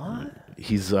 What?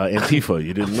 He's Antifa.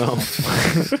 You didn't know.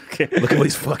 Look at what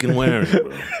he's fucking wearing.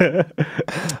 Bro.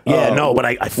 Yeah, no, but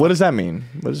I What does that mean?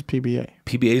 What is PBA?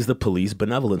 PBA is the Police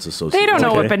Benevolence Association. They don't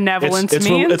know what Okay. benevolence it's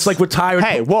means. It's like retired.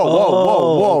 Hey,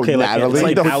 whoa, okay, like, Natalie. it's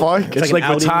like the out- fuck? It's like like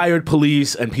an outing. retired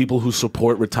police and people who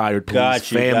support retired police.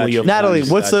 Got you, family got of you. Natalie,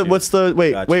 police. what's the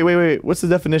wait, Got wait. What's the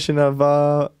definition of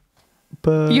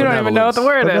you don't even know what the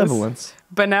word is. benevolence?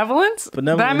 Benevolence?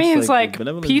 Benevolence, That means like, like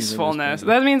benevolence is peacefulness.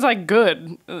 That means like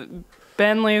good.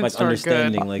 Ben leads like toward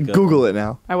understanding, good. like Google it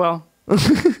now. I will.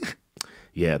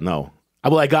 Yeah, no.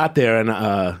 Well, I got there and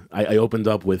I opened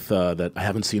up with that I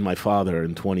haven't seen my father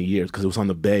in 20 years because it was on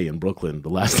the Bay in Brooklyn. The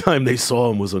last time they saw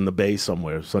him was on the Bay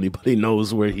somewhere. So anybody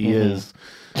knows where he is,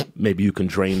 maybe you can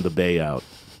drain the Bay out.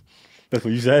 That's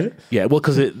what you said? Yeah, well,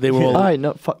 because they were all, All right,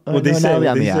 no, What'd they say? I'm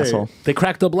What'd the they say? asshole. they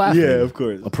cracked up laughing. Yeah, of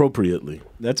course. Appropriately.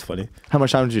 That's funny. How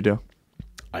much time did you do?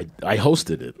 I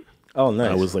hosted it. Oh, nice.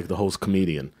 I was like the host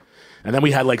comedian. And then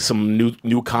we had like some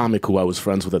new comic who I was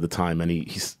friends with at the time, and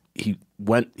he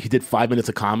did 5 minutes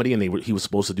of comedy, and he was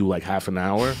supposed to do like half an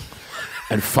hour.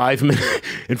 And 5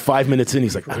 minutes in,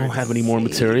 he's like, I don't have any more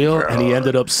material, and he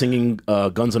ended up singing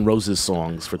Guns N' Roses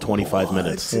songs for 25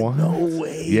 minutes. No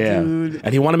way, Yeah, dude.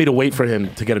 and he wanted me to wait for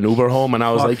him to get an Uber home, and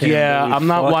I was Fuck like, him, yeah, dude. I'm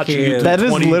not Fuck watching you. him. do That is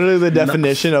 20 literally the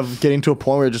definition of getting to a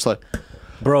point where you're just like,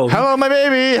 Bro, hello, my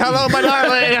baby. Hello, my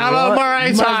darling. Hello, my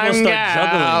you might as well time start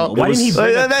gal. juggling. Why didn't he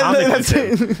bring a comic That's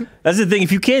with him? it. That's the thing.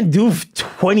 If you can't do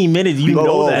 20 minutes, you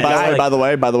know that. By the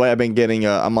way, I've been getting.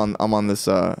 I'm on this.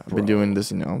 I've been doing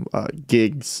this.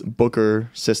 Gigs booker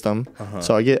system.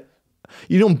 So I get.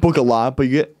 You don't book a lot, but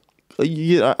you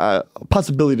get a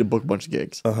possibility to book a bunch of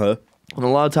gigs. And a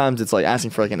lot of times it's like asking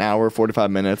for like an hour,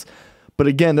 45 minutes. But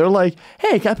again, they're like,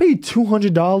 "Hey, can I pay you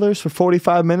 $200 for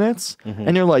 45 minutes?"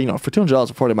 And you're like, for $200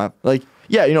 for 45, like,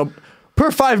 yeah,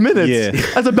 per 5 minutes, Yeah.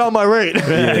 that's about my rate.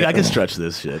 I can stretch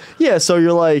this shit. Yeah, so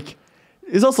you're like,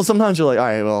 it's also sometimes you're like, all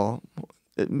right, well,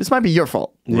 this might be your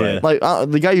fault. Yeah. Like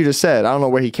the guy you just said, I don't know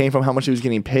where he came from, how much he was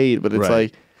getting paid, but it's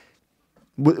Right.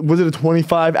 like, was it a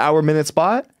 25-hour-minute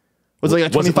spot? Was it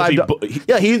like a Was $25?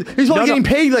 Yeah, he's probably getting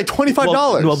paid like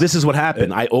 $25. Well, this is what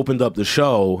happened. I opened up the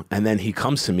show, and then he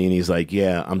comes to me, and he's like,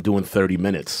 yeah, I'm doing 30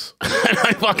 minutes. And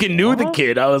I fucking knew the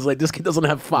kid. I was like, this kid doesn't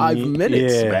have 5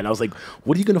 minutes, Yeah. man. I was like,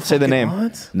 what are you going to Say the name.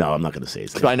 What? No, I'm not going to say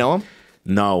his name. Do I know him?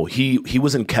 No, he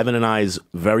was in Kevin and I's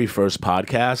very first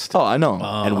podcast. Oh, I know him.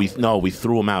 And we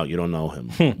threw him out. You don't know him.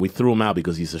 We threw him out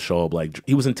because he used to show up like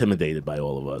he was intimidated by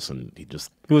all of us, and he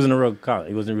wasn't a real comic.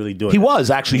 He wasn't really doing he it. was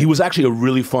actually a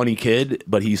really funny kid,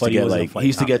 but he used But to he get wasn't like a funny he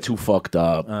used to get too fucked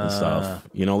up and stuff.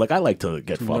 Like I like to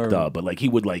get fucked nervous. up, but like he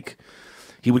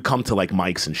would come to like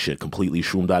mics and shit completely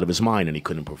shroomed out of his mind, and he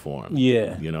couldn't perform.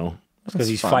 Yeah. Because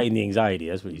he's fighting the anxiety.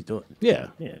 That's what he's doing. Yeah.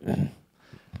 Yeah.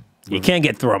 You can't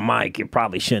get through a mic. You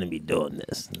probably shouldn't be doing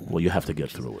this. Well, you have to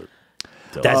get through it.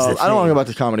 dope. That's the I don't want to thing. go back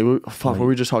to comedy. Fuck, what were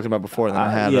we just talking about before? And then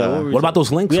I had. yeah, what were What about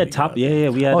those links? We had top. Yeah,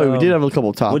 we had. we did have a couple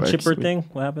of wood topics. chipper thing.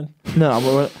 What happened?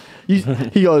 No, he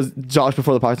goes. Josh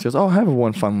before the podcast goes. Oh, I have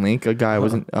one fun link. A guy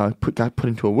wasn't got put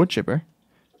into a wood chipper.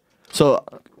 So,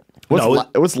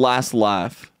 what's last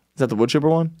laugh? Is that the wood chipper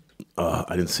one? I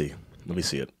didn't see. Let me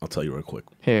see it. I'll tell you real quick.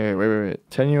 Here, wait.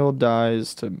 10-year-old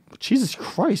dies to Jesus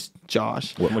Christ,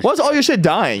 Josh. What's all your shit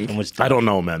dying? I don't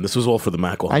know, man. This was all for the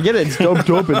Mac. I get it. It's dope.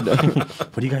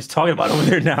 What are you guys talking about over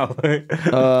there now?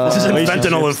 This is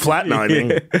fentanyl and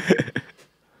flatlining.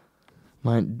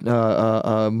 My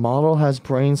model has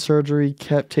brain surgery.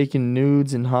 Kept taking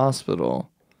nudes in hospital.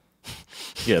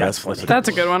 Yeah, that's funny. That's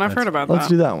a good one. I've heard about Let's that.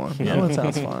 do that one. That one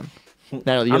sounds fun.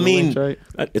 Natalie, you have the links,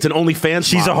 right? It's an OnlyFans.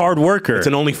 She's a hard worker. It's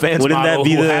an OnlyFans Wouldn't model that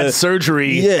be who the had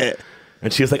surgery. Yeah.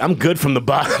 And she was like, I'm good from the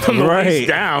bottom, from the waist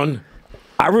down.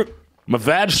 My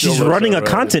vag. She's running a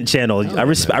content channel. I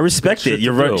respect it.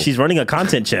 She's running a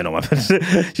content channel.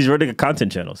 She's running a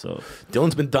content channel. So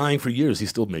Dylan's been dying for years. He's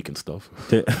still making stuff.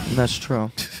 That's true.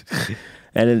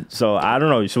 And then, so I don't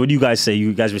know. So what do you guys say?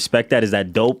 You guys respect that? Is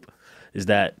that dope? Is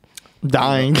that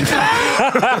Dying?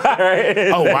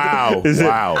 Oh wow!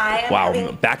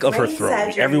 wow? Back of her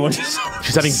throat. Everyone just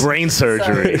She's having brain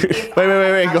surgery.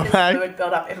 Wait, go back. Fluid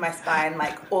build up in my spine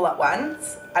like all at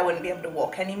once. I wouldn't be able to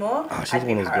walk anymore. she's I'd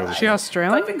be one of those girls. paralyzed. She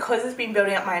Australian? But because it's been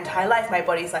building up my entire life, my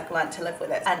body's like learned to live with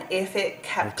it. And if it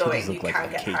kept Her titties going, you look like can't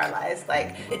a get cake. paralyzed.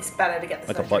 Like it's better to get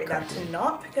the Like a surgery butt than to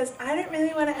not, because I don't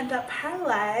really want to end up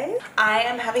paralyzed. I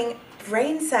am having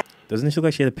brain surgery. doesn't it look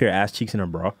like she had a pair of ass cheeks in her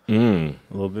bra? A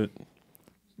little bit.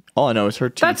 All I know is her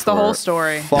teeth. That's the whole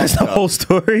story. That's the whole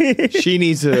story. She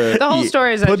needs to. The whole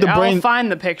story is that put I'll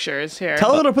find the pictures here.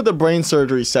 Tell her to put the brain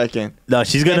surgery second. No,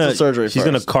 she's Cancel gonna surgery She's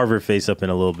gonna first. carve her face up in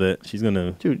a little bit. She's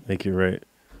gonna Dude. make it right.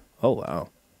 Oh wow.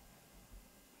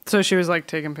 So she was like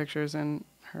taking pictures in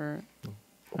her.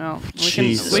 Well,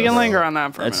 Jesus. we can linger on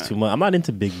that for a That's minute. too much. I'm not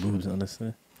into big boobs,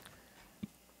 honestly.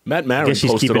 Matt Maron guess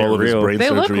she's posted keeping all it of his real. brain They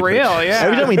look surgery real, pictures. yeah.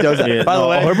 Every time he does that. Yeah, by the no,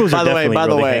 way, her boobs are definitely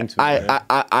real. They hang to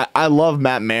it, I love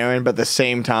Matt Maron, but at the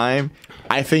same time,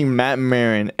 I think Matt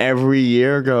Maron every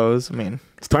year goes, man.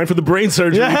 It's time for the brain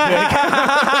surgery. Yo,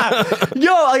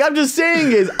 like I'm just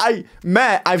saying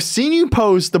Matt, I've seen you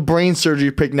post the brain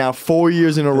surgery pic now 4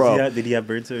 years in a row. Did he have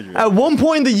brain surgery? At one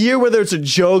point in the year, whether it's a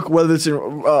joke, whether it's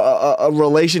a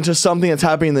relation to something that's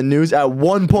happening in the news, at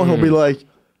one point he'll be like,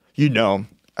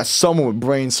 as someone with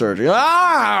brain surgery. It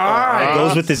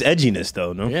goes with his edginess,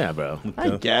 though. No. Yeah, bro. I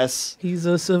guess. He's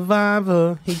a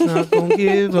survivor. He's not gonna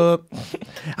give up.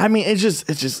 I mean, it's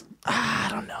just. I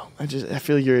don't know. I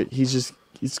feel like he's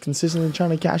consistently trying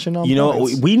to cash in on. You know,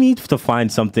 points. we need to find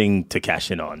something to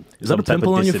cash in on. Is that a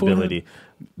pimple on your forehead?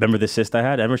 Remember the cyst I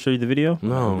had? Ever show you the video?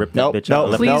 No. Rip that Nope, bitch nope.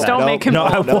 out. Please don't make him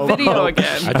I pull the won't. video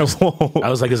again. I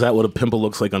was like, is that what a pimple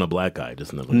looks like on a black guy?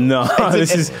 Just never know. No,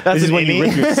 this is an when you innie.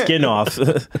 rip your skin off.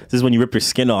 This is when you rip your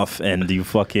skin off and you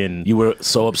fucking. You were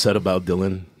so upset about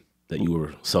Dylan that you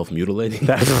were self-mutilating?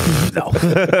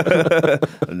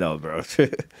 No, bro.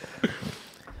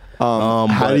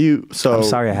 How do you? So I'm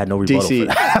sorry, I had no rebuttal. DC.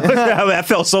 For that. I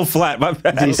felt so flat. My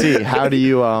bad. DC, how do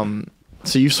you?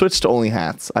 So you switched to only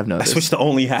hats. I've I noticed. switched to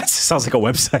Only Hats. Sounds like a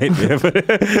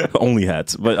website. Only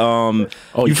Hats, but Oh,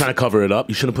 you're trying to cover it up?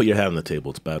 You shouldn't put your hat on the table.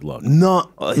 It's bad luck.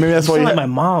 no. Maybe that's why you like had- my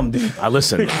mom, dude. I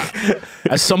listen.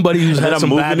 As somebody who's had I'm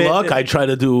some bad moving it. luck, I try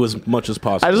to do as much as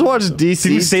possible. I just watched DC.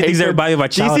 You say take things the- everybody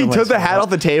about child, I'm DC like, took the hat off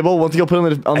the table, went to go put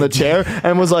him on the chair,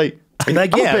 and was like,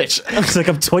 Like, I'm a yeah, bitch. it's like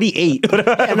I'm 28. No,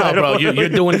 bro, you're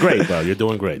doing great, bro. You're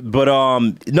doing great. But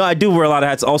no, I do wear a lot of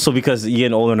hats also because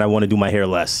getting older and I want to do my hair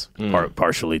less,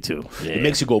 partially too. Yeah. It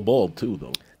makes you go bald too,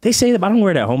 though. They say that, but I don't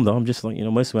wear it at home though. I'm just like,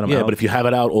 mostly when I'm Yeah, out. but if you have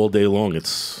it out all day long,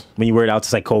 it's. When you wear it out,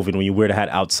 it's like COVID. When you wear the hat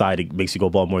outside, it makes you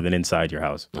go bald more than inside your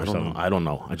house. Or I something. don't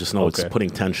know. I just know Okay. it's putting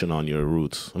tension on your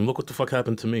roots. And look what the fuck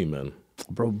happened to me, man.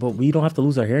 Bro, but we don't have to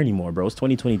lose our hair anymore, bro. It's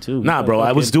 2022. Nah, bro.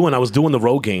 I was doing the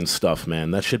Rogaine stuff,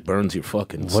 man. That shit burns your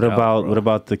fucking. What scalp, about bro. what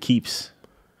about the keeps?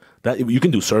 that? You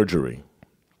can do surgery.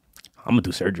 I'm gonna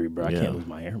do surgery, bro. I Yeah. can't lose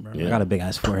my hair, bro. Yeah. I got a big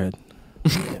ass forehead.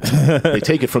 They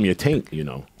take it from your taint,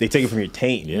 They take it from your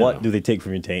taint. Yeah. What do they take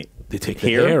from your taint? They take the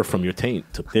Hair? hair from your taint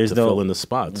to There's no fill in the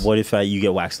spots. What if you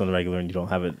get waxed on the regular and you don't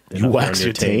have it? You enough wax on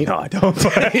your taint? No, I don't.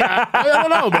 I don't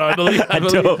know, bro. I believe. I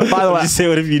don't. By the way, just say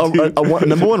what if you do.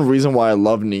 number one reason why I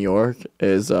love New York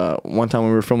is one time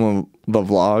when we were filming the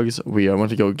vlogs, we went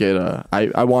to go get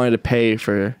I wanted to pay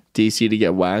for DC to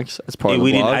get waxed as part of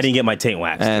the vlogs. I didn't get my taint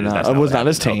waxed. And dude. That's it was what not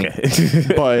his taint. happened.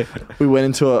 Okay. But we went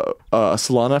into a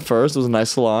salon at first. It was a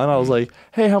nice salon. I was like,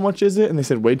 hey, how much is it? And they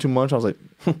said, way too much. I was like,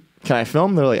 can I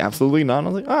film? They're like, absolutely not. And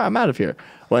I was like, all right, I'm out of here.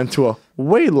 Went to a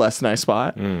way less nice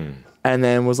spot. and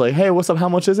then was like, "Hey, what's up? How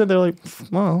much is it?" They're like,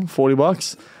 "Well,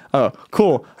 $40." Oh,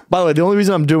 cool. By the way, the only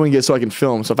reason I'm doing it so I can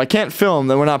film. So if I can't film,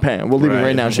 then we're not paying. We're leaving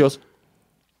right now. She goes,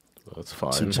 That's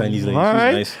fine. Some Chinese lady. "All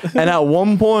right." Nice. And at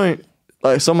one point,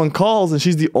 like someone calls and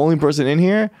she's the only person in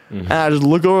here, and I just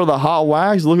look over the hot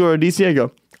wax, look over DC, I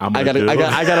go, I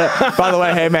gotta. By the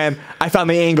way, hey man, I found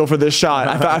the angle for this shot.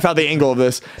 I found the angle of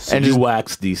this, So and you just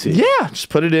wax DC. yeah, just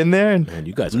put it in there, and Man,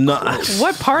 you guys are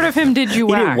What part of him did you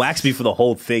He wax? didn't wax me for the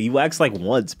whole thing. He waxed like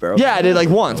once, bro. yeah, I did like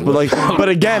once, but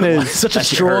again, is such a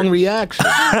strong reaction.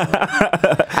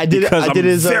 I did Because I'm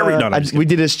his very done, I'm just we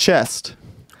did his chest.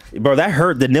 Bro, that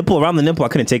hurt. The nipple, around the nipple, I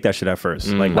couldn't take that shit at first.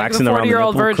 Like waxing the around the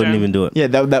 40-year-old nipple, couldn't virgin. even do it. Yeah,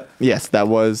 that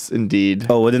was indeed.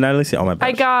 Oh, what did Natalie say? Oh, my bad.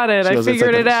 I got it. She I goes, "It's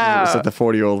figured like it It's out. like the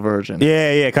 40-year-old virgin.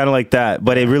 Yeah, kind of like that.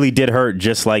 But it really did hurt,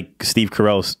 just like Steve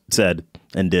Carell said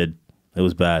and did. It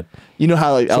was bad. You know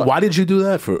how like So why did you do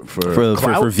that for clout?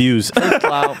 For views.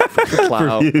 clout for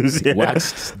clout. Views, yeah.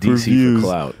 Waxed DC Reviews. for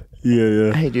clout.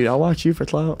 Yeah. Hey, dude, I'll watch you for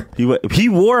clout. He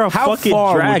wore a How fucking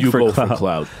far drag would you for go clout. for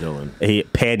clout, Dylan? Hey,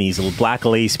 panties, little black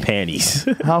lace panties.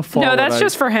 How far? No, would that's I-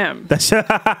 just for him.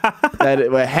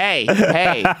 Well, hey.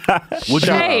 Would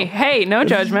you Hey, no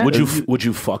judgment. would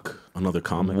you fuck another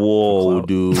comic? for Whoa, clout?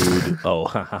 dude.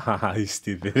 Oh, he's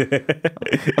stupid.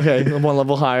 Okay, one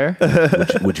level higher.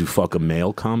 Would you fuck a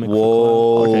male comic? for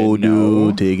Whoa, Okay, dude.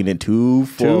 no. Taking it too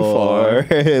far.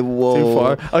 Too far. Whoa. Too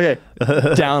far. Okay,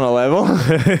 down a level.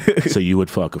 clout? So you would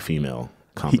fuck a female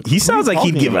comic? He sounds like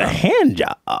he'd talking give a about? hand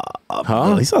job.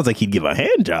 Huh? He sounds like he'd give a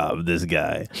hand job, this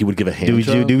guy. He would give a hand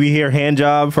job? Do we hear hand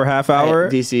job for half hour?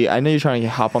 DC, I know you're trying to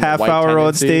hop on Half the white hour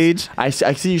on tendencies. stage. I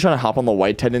see you trying to hop on the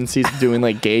white tendencies, doing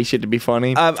like gay shit to be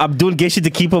funny. I'm doing gay shit to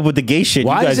keep up with the gay shit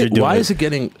Why you guys is are it? doing. Why is it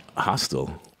getting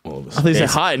hostile? All of a I sudden? think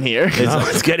it's hot in here. No,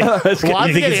 it's getting. Why is it think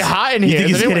getting it's- hot in you here? think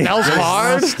Is it's anyone getting else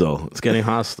hard? hostile. It's getting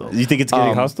hostile. You think it's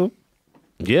getting hostile?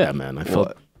 Yeah, man.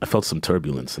 I felt some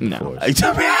turbulence in the force.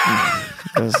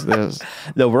 There's-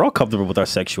 No, we're all comfortable with our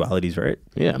sexualities, right?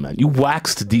 Yeah, man. You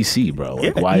waxed DC, bro.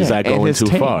 Like, Yeah. why is that and going his too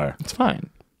taint. far? It's fine.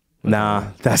 Nah,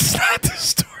 that's not the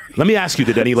story. Let me ask you: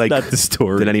 Did any not the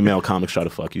story. Did any male comics try to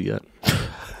fuck you yet?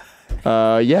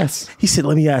 Yes. He said,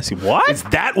 "Let me ask you, what? Is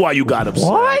that why you got upset?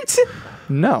 What?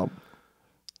 No.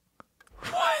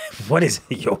 What is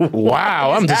it? Yo,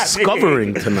 Wow, I'm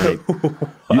discovering tonight.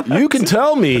 You can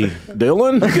tell me,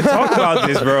 Dylan. We can talk about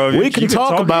this, bro. We can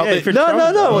talk about it.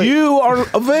 No. You are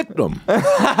a victim.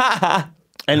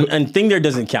 And thing there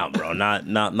doesn't count, bro. Not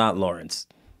Lawrence.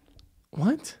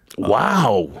 What?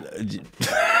 Wow.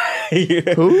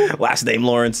 Who? Last name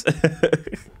Lawrence.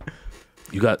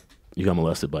 You got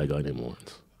molested by a guy named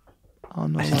Lawrence. Oh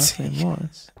no, last name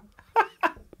Lawrence.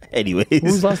 Anyways,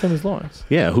 Whose last name is Lawrence?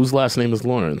 Yeah, whose last name is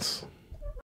Lawrence?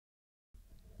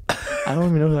 I don't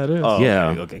even know who that is. Oh, Yeah.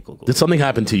 Okay, cool. Did something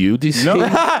happen to you, DC? No.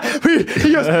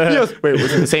 he goes, wait,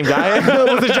 was it the same guy?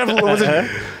 was it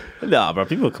Nah, bro.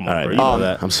 People come on, All bro. right. You know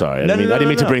that. I'm sorry. No, I didn't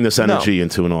mean to bring this energy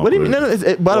into an awkward. What do you mean?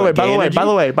 No, by the way,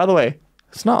 by the way,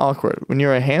 it's not awkward. When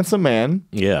you're a handsome man,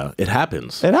 Yeah, it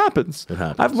happens. it happens. It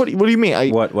happens. What do you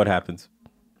mean? What happens?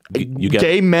 You get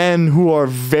Gay men who are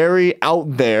very out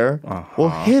there will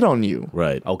hit on you.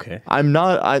 right. Okay. I'm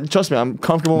not. Trust me. I'm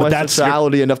comfortable But with my that's your-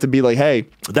 sexuality enough to be like, hey,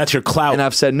 That's your clout. And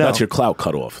I've said no. That's your clout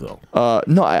cutoff, though.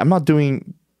 no, I'm not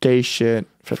doing gay shit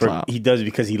for clout. He does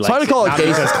because he likes Sorry to call it not gay.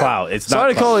 because clout. It's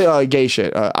Sorry not to call it gay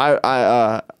shit.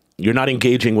 You're not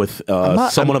engaging with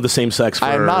someone of the same sex. For,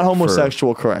 I am not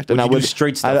homosexual, correct? And You I do would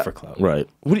straight stuff for clout. Right.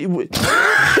 What do you?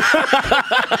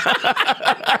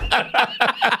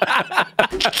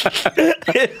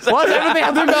 Why does everything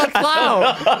have to be about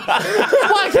clout?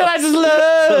 Why can't I just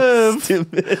love?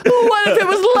 What if it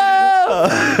was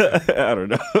love? I don't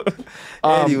know.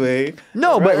 Anyway,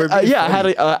 No, we're but being yeah,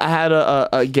 I had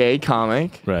a gay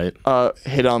comic Right.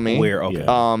 hit on me. where? Okay.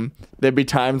 Yeah. There'd be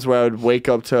times where I would wake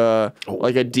up to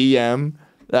like a DM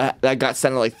that got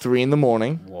sent at like 3 a.m.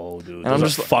 Whoa, dude. I'm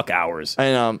Those just are fuck hours.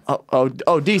 And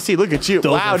DC, look at you!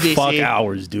 Those Wow, are DC, fuck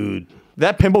hours, dude.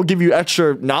 that pimple give you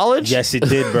extra knowledge? Yes, it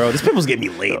did, bro. This people's getting me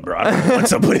laid, bro. I don't know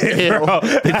what's up with it, bro.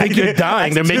 They think you're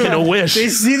dying. They're making a wish. They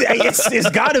see it's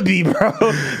gotta be, bro.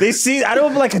 They see. I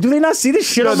don't like. Do they not see this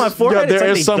shit on my forehead? There It's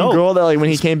like is they some don't. girl that like when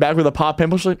he came back with a pop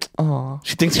pimple, she's like, oh.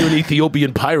 She thinks you're an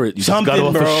Ethiopian pirate. You just got Something,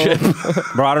 off bro. a ship.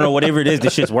 Bro, I don't know. Whatever it is,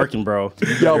 this shit's working, bro.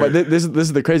 Yo, but this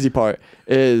is the crazy part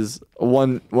is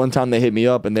one time they hit me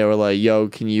up and they were like, yo,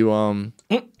 can you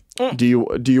do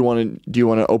you want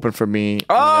to open for me?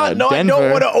 No, Denver? I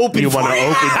don't want to open. You want to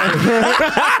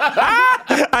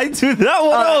open? I do not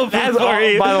want to open for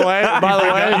you. By the way,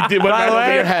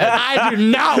 I do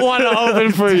not want to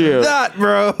open for you. Not,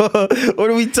 bro. What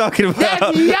are we talking about?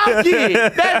 That's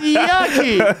yucky. That's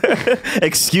yucky.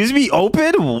 Excuse me,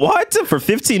 open? What? For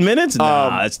 15 minutes?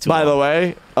 Nah, that's too By long. the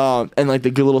way, and like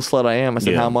the good little slut I am, I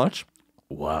said, Yeah. how much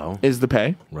Wow. is the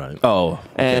pay? Right. Oh.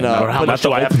 And Or how much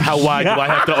do I have? How wide do I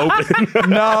have to open?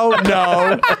 no.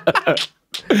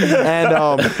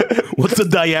 And What's the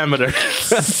diameter?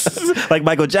 Like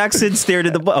Michael Jackson stared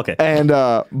at the butt. Okay. and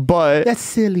but That's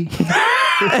silly.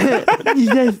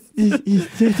 yes,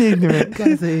 ignorant.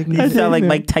 You sound like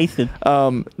Mike Tyson.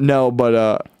 No,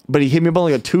 but he hit me up on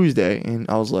like a Tuesday, and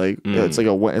I was like, it's like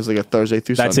a Thursday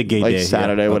through That's Sunday, a gay like day, yeah.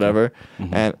 Saturday, Okay. whatever.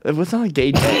 And it was not a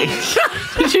gay day.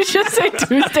 Did you just say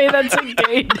Tuesday? That's a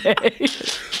gay day.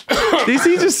 He's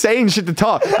just saying shit to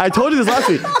talk. I told you this last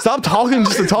week. Stop talking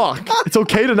just to talk. It's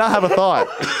okay to not have a thought.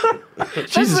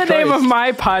 That's Jesus the name Christ. of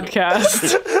my podcast.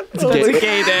 That's a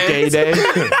gay day. Gay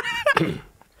day.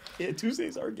 Yeah,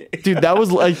 Tuesdays are gay. Dude, that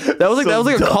was like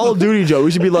a Call of Duty joke.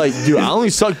 We should be like, dude, I only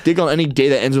suck dick on any day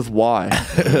that ends with Y.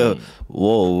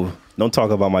 Whoa. Don't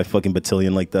talk about my fucking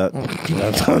battalion like that.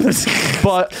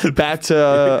 But back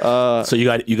to So you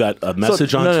got a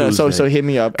message on no, Tuesday. so hit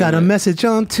me up. Got a message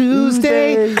on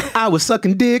Tuesday. I was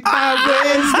sucking dick by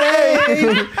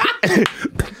Wednesday.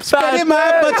 Spreading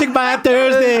my butt cheek by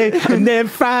Thursday. And then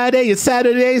Friday and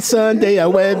Saturday, Sunday, I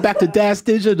went back to Das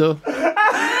Digital.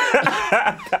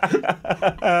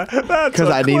 Because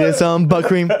I needed some butt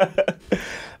cream.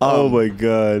 Oh my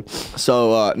god.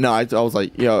 So no, I was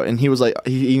like, yo, and he was like,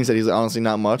 he even said he's like, honestly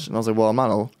not much, and I was like, well, I'm not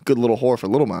a good little whore for a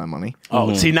little amount of money.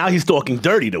 Oh, see, now he's talking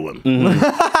dirty to him.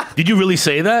 Did you really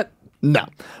say that? No,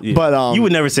 Yeah. but you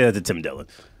would never say that to Tim Dillon.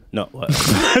 No. What?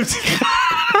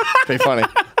 pretty funny.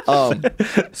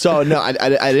 So no,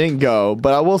 I didn't go,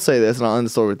 but I will say this, and I'll end the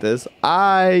story with this.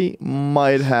 I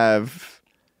might have,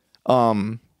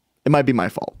 it might be my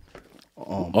fault.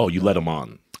 Oh, you let him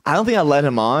on. I don't think I let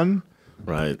him on,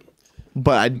 Right.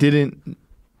 but I didn't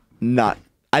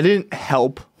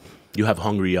help. You have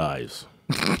hungry eyes.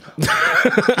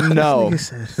 No.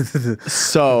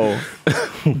 So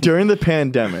during the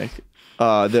pandemic,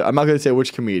 I'm not gonna say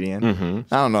which comedian.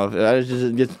 I don't know. I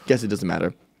just guess it doesn't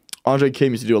matter. Andre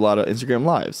Kim used to do a lot of Instagram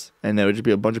lives, and there would just be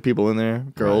a bunch of people in there,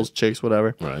 girls, chicks,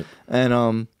 whatever. Right.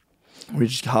 And we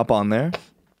just hop on there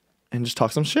and just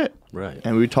talk some shit. Right.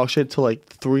 And we would talk shit till like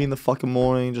 3 in the fucking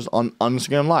morning, just on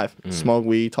Instagram live. Smoke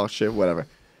weed, talk shit, whatever.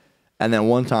 And then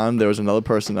one time there was another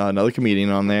person, another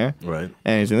comedian on there. Right.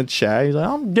 And he's in the chat. He's like,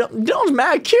 "Oh, Dylan's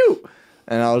mad cute."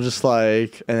 And I was just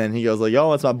like, and then he goes like,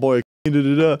 "Yo, that's my boy."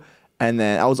 And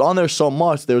then I was on there so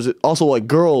much. There was also like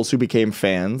girls who became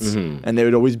fans, and they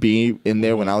would always be in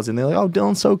there when I was in there, like, "Oh,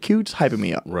 Dylan's so cute," just hyping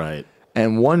me up. Right.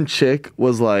 And one chick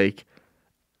was like,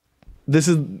 "This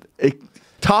is a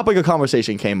topic of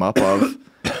conversation came up of,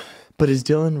 but is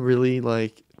Dylan really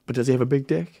like? But does he have a big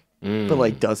dick? But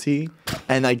like, does he?"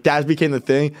 And like that became the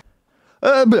thing.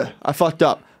 I fucked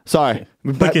up. Sorry.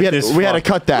 We had to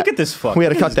cut that. Look at this fuck. We had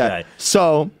to Look at cut this that. guy.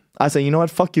 So I said, you know what?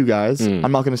 Fuck you guys.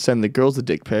 I'm not gonna send the girls a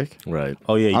dick pic. Right.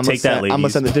 Oh yeah, you take that, ladies. I'm gonna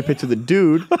send the dick pic to the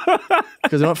dude because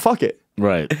you know what? Fuck it.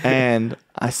 Right. And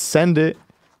I send it.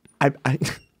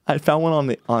 I found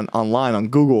one online on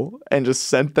Google and just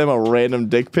sent them a random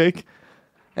dick pic.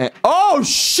 And oh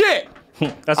shit!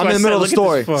 That's I'm why in the I middle said, of the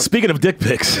look at story. this Speaking of dick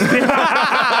pics, fuck.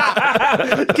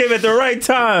 Came at the right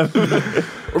time.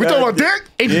 Are we talking about dick?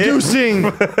 Introducing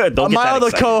Don't get my that other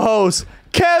excited. co-host,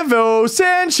 Kevin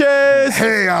Sanchez.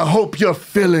 Hey, I hope you're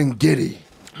feeling giddy.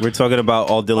 We're talking about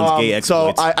all Dylan's gay So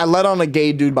exploits. I let on a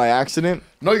gay dude by accident.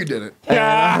 No, you didn't. It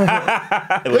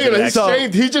was Look at an him.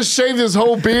 accident. He just shaved his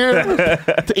whole beard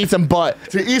To eat some butt.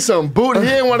 to eat some boot. He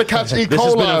didn't want to catch E. this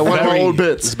has been coli a one of my very, old this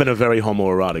bits. has been a very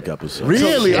homoerotic episode.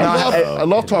 Really? So- I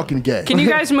love talking gay. Can you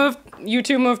guys move? You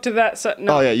two move to that set.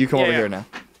 No. Oh yeah, you come over yeah. here now.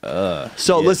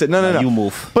 So listen, no. You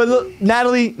move. But look,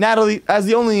 Natalie, as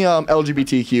the only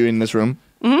LGBTQ in this room,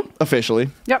 officially,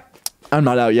 Yep. I'm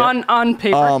not out yet. On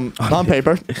paper. On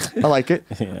paper, I like it.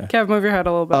 Kev, move your head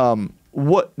a little bit.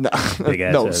 What? No, Big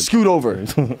ass no, head. scoot over.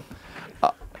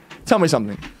 Tell me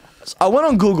something. So I went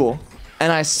on Google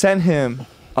and I sent him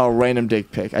a random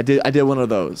dick pic. I did one of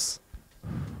those,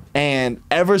 and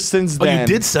ever since Oh, then, you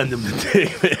did send him the dick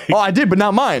pic. Oh, I did, but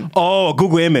not mine. Oh,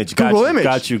 Google image. Got Google you, image.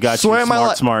 Got you. Swear you. on my Smart,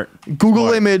 li- smart. Google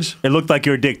Smart. image. It looked like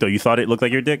your dick, though. You thought it looked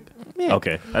like your dick? Yeah.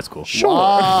 Okay, that's cool.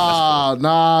 Ah,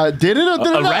 nah. Did it or did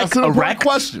it not? That's an important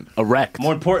question. Erect.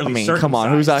 More importantly, I mean, come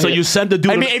on, who's out So here? you send the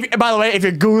dude. I mean, by the way, if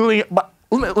you're googling, but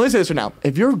let me say this right now: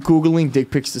 if you're googling dick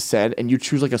pics to send, and you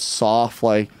choose like a soft,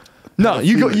 like, no,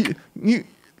 you go, you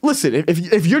listen,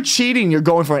 if you're cheating, you're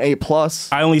going for an A+.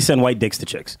 I only send white dicks to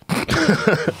chicks.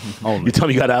 You tell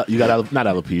me you got not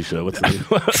alopecia.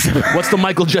 What's the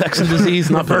Michael Jackson disease?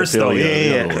 Not Reverse though.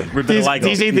 Yeah.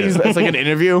 These things. It's like an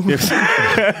interview.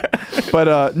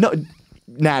 But no,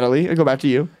 Natalie, I go back to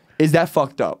you. Is that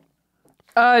fucked up?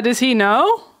 Does he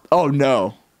know? Oh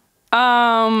no.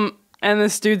 And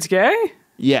this dude's gay?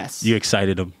 Yes. You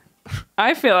excited him.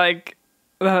 I feel like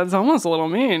that's almost a little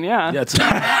mean. Yeah.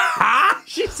 Yeah,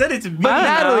 She said it to me.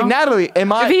 Natalie,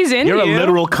 am I? If he's into you're a you.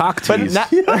 literal cock tease.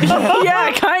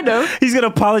 Yeah, kind of. He's gonna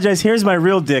apologize. Here's my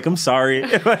real dick. I'm sorry.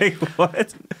 Like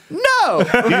what? No.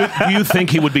 Do you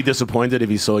think he would be disappointed if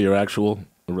he saw your actual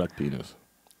erect penis?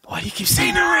 Why do you keep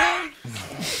saying erect?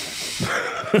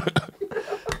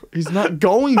 He's not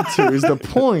going to. Is the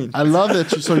point? I love that.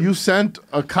 So you sent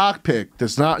a cock pic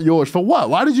that's not yours for what?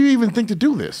 Why did you even think to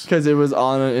do this? Because it was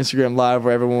on an Instagram Live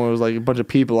where everyone was like a bunch of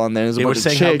people on there. There's a They bunch were of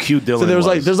saying how chicks. cute Dylan So there was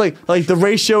was. there's the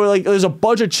ratio, like there's a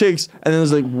bunch of chicks and then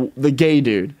there's like the gay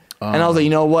dude. And I was like, you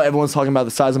know what? Everyone's talking about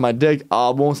the size of my dick. I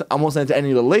won't send it to any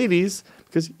of the ladies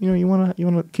because you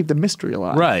wanna keep the mystery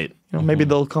alive. Right. You know, maybe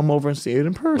they'll come over and see it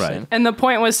in person. Right. And the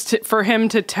point was for him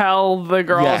to tell the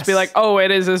girls, Yes. be like, "Oh,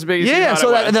 it is as big as you Yeah, thought so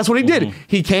it was." that's what he did.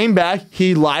 He came back,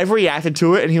 he live reacted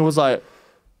to it, and he was like,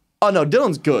 "Oh no,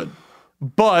 Dylan's good,"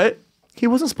 but he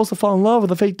wasn't supposed to fall in love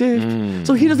with a fake dick,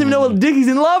 so he doesn't even know what dick he's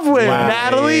in love with. Wow.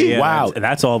 Natalie, Yeah, Wow.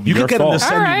 That's all You your could get him to fault.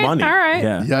 send all right, you money. all right.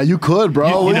 Yeah. Yeah, you could,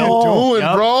 bro. What are you doing,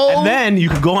 Yep. bro? And then you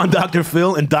could go on Dr.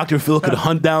 Phil, and Dr. Phil could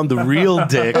hunt down the real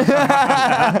dick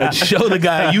and show the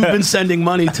guy you've been sending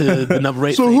money to the number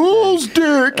 8. So whose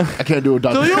dick? I can't do it,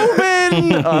 Dr. so you've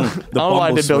been. I don't know why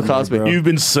I did Bill Bumble Cosby. swindler, You've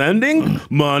been sending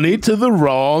money to the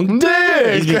wrong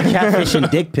dick. He's been catfishing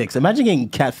dick pics. Imagine getting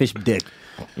catfish dick.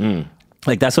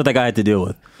 Like that's what that guy had to deal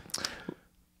with.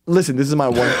 Listen, this is my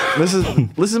one. This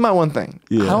is my one thing.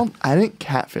 Yeah. I didn't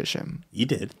catfish him You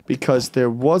did. because there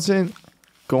wasn't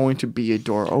going to be a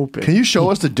door open. Can you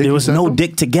show us the dick? There you was sent no him?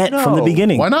 dick to get from the No.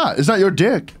 beginning. Why not? It's not your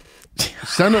dick.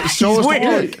 Show us the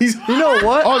dick. You know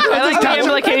what? Oh, did I I like just the catch him?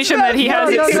 implication that he has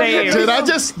it saved.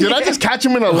 Did I just catch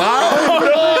him in a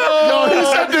lie? Yo, he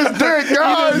sent this dick,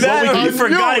 guys. That, he I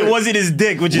forgot knew it wasn't his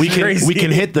dick, which is crazy. We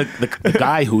can hit the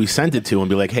guy who he sent it to and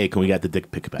be like, hey, can we get the dick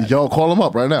pic back? Yo, call him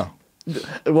up right now.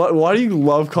 Why do you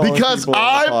love calling? Because people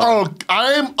on the pod?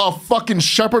 I'm a fucking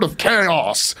shepherd of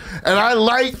chaos, and I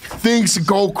like things to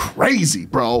go crazy,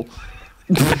 bro.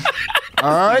 All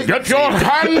right, get your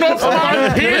hand off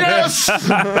my penis.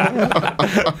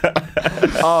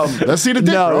 Let's see the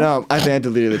dick, bro. No, I think I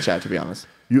deleted the chat to be honest.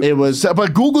 It was,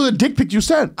 but Google the dick pic you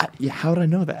sent. Yeah, how did I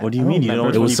know that? What do you mean? You know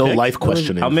It was so life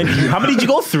questioning. How many did you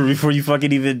go through before you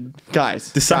fucking even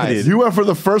Guys, decided? You went for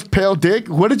the first pale dick.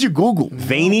 What did you Google?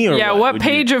 Veiny or Yeah, what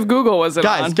page of Google was it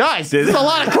on? Guys, there's a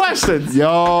lot of questions.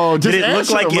 Yo, just Did it look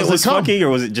answer like them it as they was come. fucking, or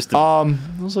was it just?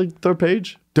 It was like third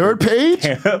page. Third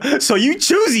page? So you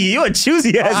choosy? You a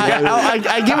choosy ass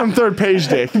guy. I give him third page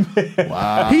dick.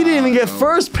 Wow. He didn't even get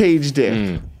first page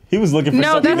dick. He was looking for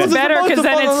No, something. that's that- better because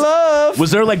then it's. love.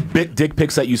 Was there like dick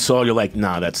pics that you saw? You're like,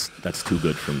 nah, that's too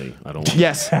good for me. I don't.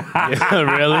 Yes. Yeah,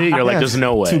 really? You're like, there's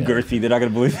no way. too girthy. They're not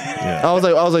gonna believe it. I was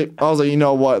like, you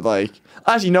know what? Like,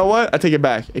 actually, you know what? I take it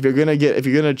back. If you're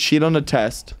gonna cheat on a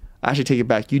test, I actually take it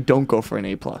back. You don't go for an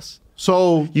A+.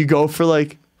 So You go for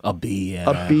like A B, yeah.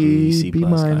 a B, C B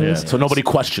plus, kinda. minus. Yeah, so nobody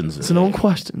questions it. So no one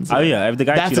questions. Oh yeah, if the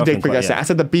guy That's cheat the off dick him, pic I said. yeah. I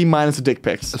said the B minus the dick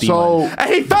pics. so And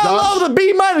he fell in love with the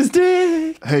B minus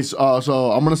dick. hey, so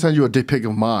I'm gonna send you a dick pic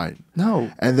of mine.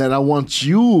 No. And then I want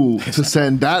you to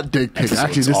send that dick pic.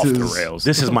 Actually, It's off the this rails.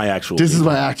 This is my actual. is penis.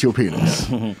 my actual penis.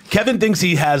 Kevin thinks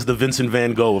he has the Vincent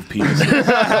Van Gogh of penis. You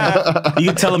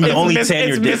can tell him you only tan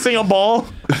your dick. missing a ball.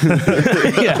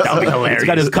 Yeah, that would be hilarious.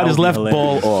 Cut That his would be left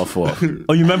hilarious. ball off.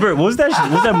 Oh, you remember? What was that?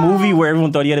 What was that movie where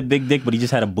everyone thought he had a big dick, but he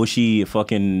just had a bushy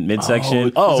fucking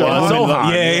midsection?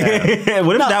 Zohan. Yeah.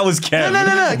 What if that was Kev?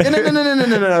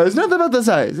 No. It's not about the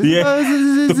size.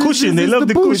 The cushion. They love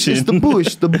the cushion. It's the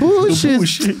bush. The bush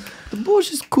is the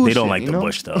bush is cushion. They don't like you the know?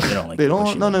 bush though. They don't like. They the don't.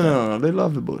 bushy No. like that. They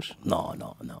love the bush. No.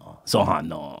 Zohan,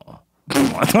 no. No,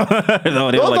 they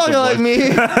don't Don't like talk the like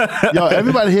bush. me. Yo,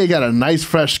 everybody here got a nice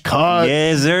fresh cut.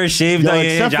 Yes, sir. Shaved. Yo, Yeah,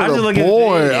 except Josh for is the looking.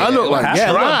 boy. I look like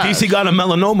Yeah, trash. look, DC got a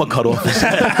melanoma cut off his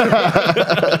head.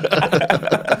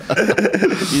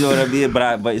 You know what I mean?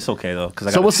 But it's okay though.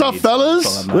 So what's up,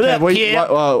 fellas? What up, Wait, kid?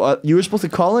 you were supposed to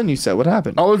call in. You said what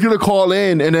happened? I was gonna call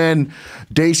in, and then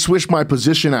they switched my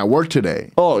position at work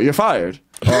today. Oh, you're fired.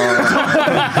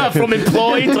 From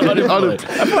employed to unemployed.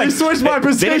 I switched my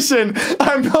position.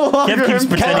 I'm no longer Kev keeps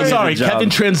pretending employed. he Sorry, has a job. Kevin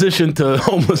transitioned to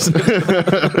homelessness.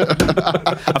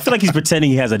 I feel like he's pretending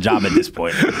he has a job at this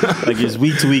point. Like his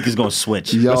week to week is going to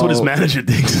switch. Yo. That's what his manager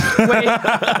thinks. Wait,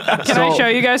 can I show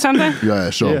you guys something? Yeah,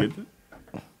 sure. Yeah.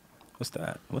 What's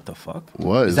that? What the fuck?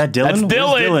 What Is that Dylan? That's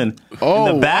Where's Dylan. Oh,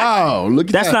 in the back? wow. Look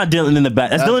at That's that. not Dylan in the back.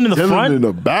 That's Dylan in the Dylan front. in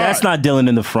the back. That's not Dylan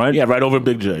in the front. Yeah, right over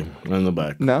Big J, right in the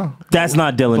back. No. That's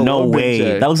not Dylan. No Below Big way.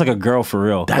 J. That looks like a girl for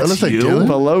real. That looks like you? Dylan?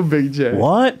 Below Big J.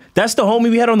 What? That's the homie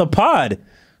we had on the pod.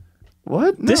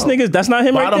 What? No. This nigga, that's not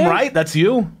him Bottom right there? right, that's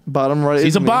you. Bottom right. He's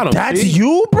is a me. bottom. That's See?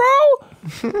 you, bro?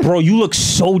 Bro, you look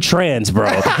so trans, bro.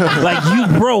 Like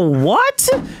you, bro, what?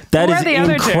 That Who is are the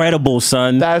other two? incredible,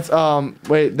 son. That's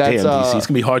wait. That's Damn, DC, it's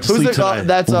gonna be hard to who's sleep the, tonight.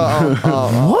 That's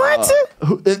What?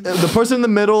 the person in the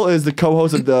middle is the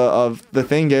co-host of the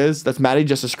thing is that's Maddie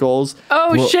Justice Scrolls,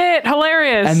 Oh shit!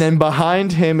 Hilarious. and then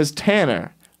behind him is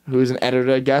Tanner, who is an editor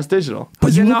at Gas Digital.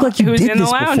 But you look like you who's did in the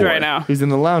this lounge before. right now? He's in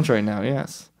the lounge right now.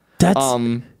 Yes. That's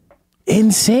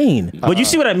insane. But you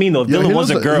see what I mean, though. If Yo, Dylan he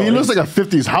was a looks girl. he looks like a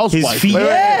 50s housewife. feet- Wait,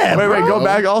 Yeah, Wait, bro. go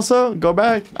back. Also, go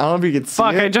back. I don't know if you can see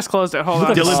Fuck! it. I just closed it. Hold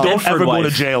on. Dylan, Stepford don't ever go to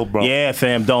wife. jail, bro. Yeah,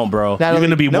 fam, don't, bro. Natalie, You're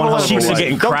gonna be never one let hell of a him Cheeks are watch.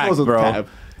 getting Don't cracked, close the bro. tab.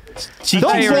 Cheeks Don't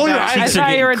are roll your getting- eyes. I cheeks are thought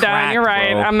you getting were done. cracked, You're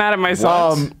right. bro. I'm mad at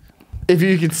myself. If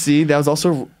you could see, that was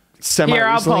also semi Here,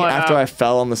 I'll recently pull it after up. I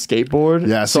fell on the skateboard.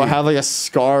 Yeah, so I see. have like a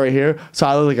scar right here. So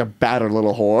I look like a battered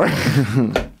little whore.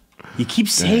 You keep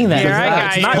saying that. Here, I got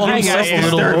It's you. not I got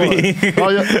self-disturbing. Oh,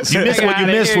 yeah. You missed I what got you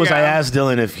it. missed Here was you I go. asked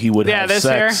Dylan if he would Yeah, have this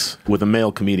sex with a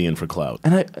male comedian for clout.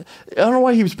 And I don't know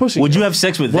why he was pushing. Would it. you have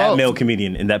sex with Well- that male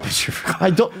comedian in that picture? I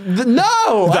don't. No.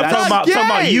 I'm not talking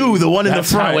about gay. you, the one in That's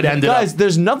the front. how it ended Guys, up.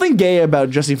 there's nothing gay about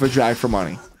dressing for drag for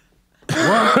money.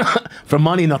 For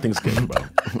money, nothing's gay, bro.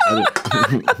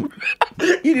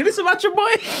 You did this about your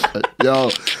boy? Yo,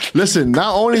 listen,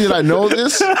 not only did I know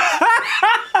this,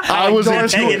 I was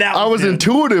hanging out I was with him.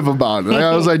 intuitive about it. Like,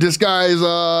 I was like, this guy's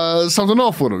something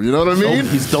off with him. You know what I mean?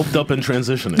 He's doped up and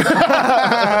transitioning.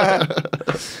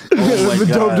 The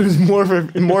dope dude's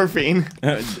morphine.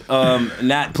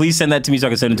 Nat, please send that to me so I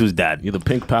can send it to his dad. You're the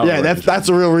pink power. Yeah, that's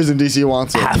the real reason DC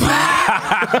wants it.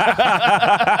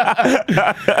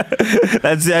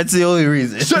 That's the only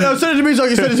reason. Send it to me so I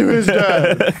can send it to his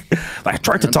dad. I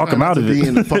tried to talk him out of Be it.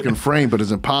 in the fucking frame, but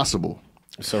it's impossible.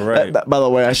 So right. By the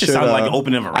way, I shit should sounded like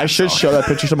opening of a I should restaurant. show that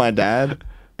picture to my dad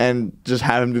and just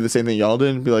have him do the same thing y'all did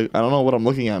and be like, I don't know what I'm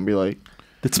looking at, and be like,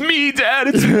 It's me, Dad.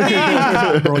 It's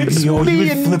me. It's me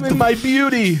and my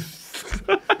beauty.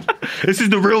 This is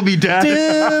the real me, dad.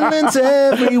 Dylan's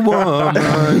every woman.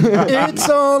 It's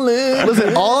all in.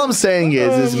 listen, all I'm saying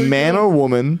is man or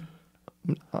woman,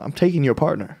 I'm taking your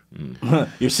partner.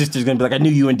 Your sister's gonna be like, I knew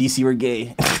you and DC were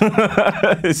gay.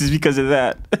 This is because of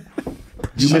that.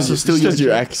 You Mr. Steal It's just Your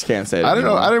your ex can't say it. I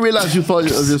didn't realize you thought of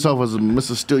yourself as a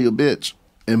Mr. Steal Your Bitch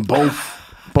in both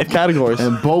categories.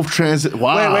 transit.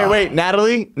 Wow. Wait,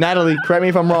 Natalie, correct me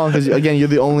if I'm wrong, because again, you're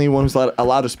the only one who's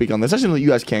allowed to speak on this. Actually, you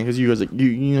guys can, because you guys,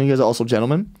 you guys are also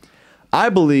gentlemen. I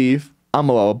believe I'm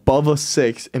above a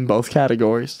 6 in both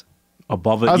categories.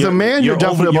 Above it. As a man, you're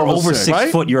definitely you're above a over 6, 6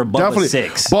 right? foot. You're above Definitely. a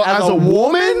 6. But As as a a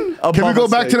woman, can we above go a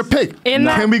back to the 6. pick? In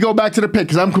that- Can we go back to the pick?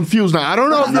 Because I'm confused now. I don't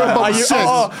know if you're above Are a you,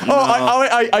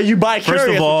 6. are you bi-curious?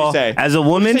 First of all, would you say? as a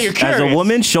woman, Say you're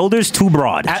curious. shoulders too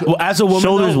broad. As a woman,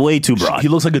 Shoulders though, way too broad. He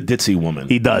looks like a ditzy woman.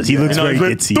 He does. He looks You know,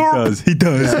 very he's ditzy. He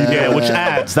does. Yeah, which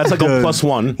adds. That's like a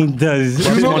 +1. He does.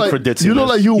 Plus You know, one like, for ditziness. you know,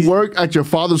 like you work at your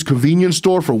father's convenience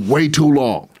store for way too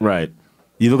long. Right.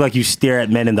 You look like you stare at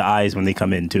men in the eyes when they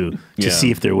come in too, to Yeah. see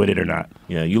if they're with it or not.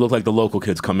 Yeah, you look like the local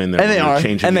kids come in there. And when they you're are.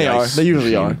 changing And the they are. ice They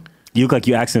usually are. machine. You look like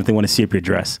you ask them if they want to see up your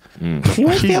dress. You want to feel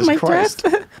Jesus my Christ.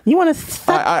 dress? You want to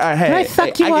suck? Hey, Can I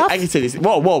suck you I up? can say this.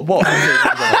 Whoa.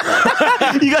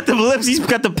 You got the lips. He's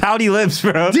got the pouty lips,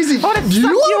 bro. DC, do you suck you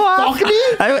want to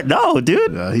fuck me? No,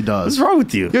 dude. Yeah, he does. What's wrong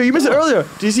with you? Yo, you missed it earlier.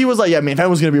 DC was like, yeah, man, if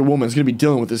anyone's gonna be a woman, it's gonna be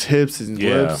Dylan with his hips and his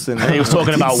Yeah. lips. And he was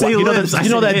talking about Say you know, lips, I you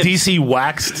know said that hips. DC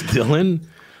waxed Dylan.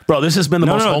 Bro, this has been the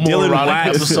most homoerotic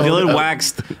episode. Dylan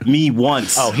waxed me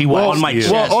once. Oh, he on waxed my you.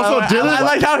 chest. Well, also Dylan. I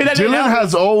like how he did it Dylan now.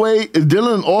 has always.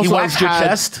 Dylan also He waxed has your had,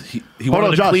 chest. He Hold on,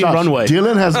 wanted a Josh, clean Josh. runway.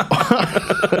 Dylan has.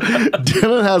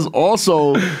 Dylan has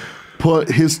also put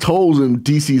his toes in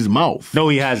DC's mouth. No,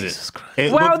 he hasn't.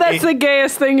 Wow, that's the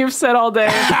gayest thing you've said all day.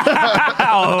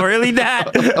 Oh, really?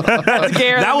 That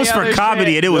gayer that than was the for other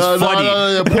comedy, shit. and it was funny.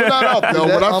 No, pull that up. Yo.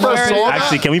 When I on first my saw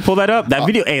Actually, that, can we pull that up? That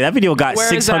video, that video got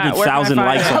Where is that? Where can I 600,000 find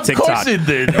likes it? on Of course TikTok.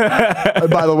 it did.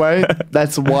 By the way,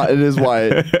 that's why it is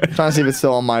white. I'm trying to see if it's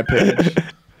still on my page.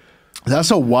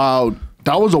 that's a wild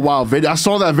That was a wild video. I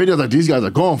saw that video. Like, these guys are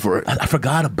going for it. I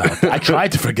forgot about that. I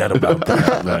tried to forget about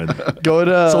that, man. Go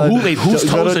to So who's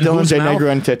go toes to and Dylan whose mouth? Negri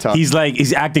on TikTok. He's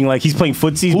acting like he's playing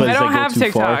footsies, but I it's don't like have go too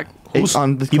TikTok. far. It's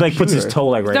on the He like puts his computer. toe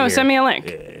like right No, here. send me a link.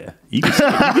 Yeah. You can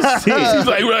see it. He's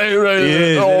like, right.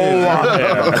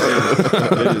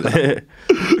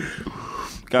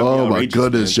 Oh my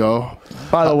goodness, yo.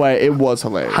 By the way, it was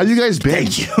hilarious. How you guys been?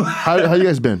 Thank you. How you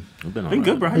guys been? Been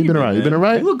good, bro. How You been alright? You been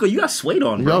alright? You look good. You got suede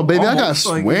on, bro. Yo, baby, I got Almost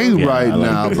like- swing Yeah, right I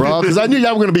like now, it. bro. Because I knew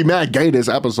y'all were gonna be mad gay this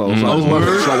episode. So I was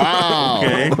like, wow.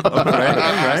 Okay. All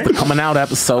right. Coming out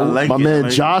episode. like My it, man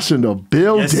like it. Josh in the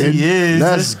building. Yes, he is.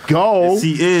 Let's go. Yes,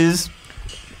 he is.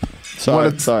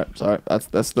 Sorry. What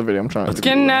That's the video I'm trying to.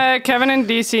 Can Kevin and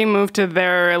DC move to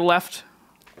their left?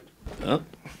 Oh.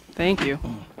 Thank you.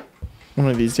 One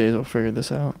of these days we'll figure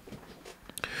this out.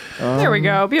 There we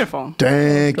go. Beautiful.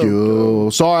 Thank you.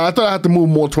 Sorry, I thought I had to move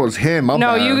more towards him. My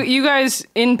No, bad. you guys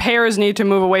in pairs need to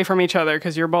move away from each other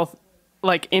because you're both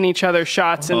like in each other's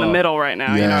shots in the middle right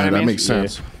now. Yeah, you know what I that mean? makes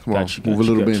sense. Well, Gotcha, move a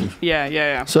little gotcha. bit.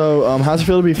 Yeah. So, how's it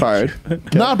feel to be fired?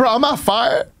 Nah, bro, I'm not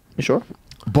fired. You sure?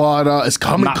 But it's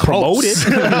coming Not close.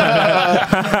 promoted.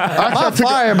 Not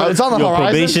fired, but it's on the Your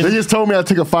horizon. probation. They just told me I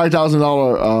took a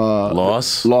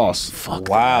Loss. loss. Fuck.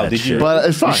 Wow, that did you- shit. But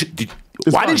it's fine.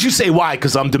 It's Why fine. didn't you say why?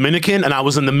 Because I'm Dominican and I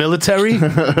was in the military?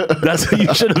 That's what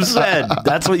you should have said.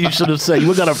 That's what you should have said. You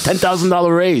would got a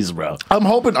 $10,000 raise, bro. I'm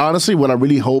hoping, honestly, what I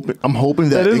really hope, I'm hoping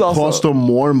that That is it also- costs them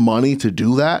more money to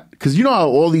do that. Because you know how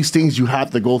all these things you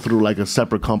have to go through like a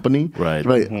separate company? Right.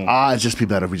 It'd just be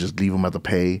better if we just leave them at the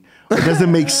pay. It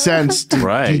doesn't make sense to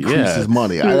Right, decrease yeah. his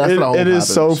money. Dude, That's what I hope it is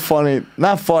so happens. funny.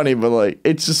 Not funny, but like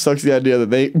it just sucks the idea that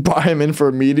they buy him in for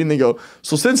a meeting. They go,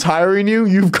 so since hiring you,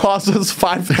 you've cost us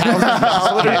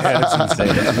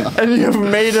 $5,000, and you've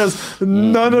made us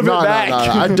none of it back. No.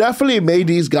 I definitely made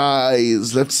these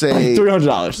guys, let's say,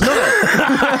 $300.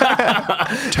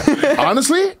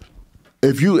 honestly,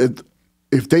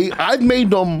 I've made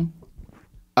them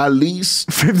at least,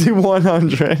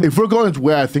 $5,100. if we're going to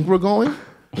where I think we're going,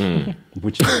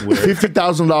 Which is weird.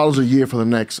 $50,000 a year for the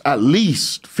next, at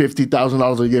least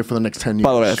 $50,000 a year for the next 10 years.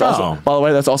 By the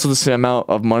way, that's also the same amount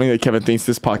of money that Kevin thinks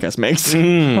this podcast makes.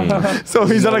 So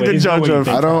he's not a good judge of.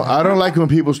 I don't like when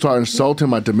people start insulting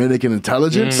my Dominican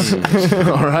intelligence. All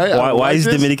right. Why is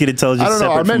Dominican intelligence I don't know.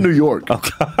 separate I'm in from- New York.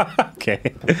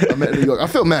 Okay. I'm in New York. I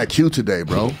feel mad cute today,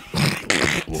 bro.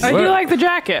 I do like the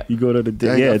jacket. You go to the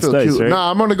Dang, yeah, I it's feel nice, cute. right?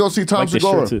 Nah, I'm gonna go see Tom Like the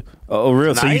Segura. shirt too. Oh,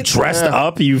 real? So you Nice. dressed Yeah.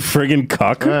 up, you friggin'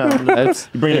 cuck? You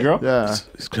bring a girl? Yeah.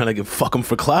 He's trying to fuck him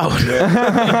for clout.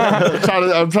 I'm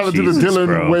trying to do the Jesus, Dylan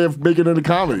bro. way of making it a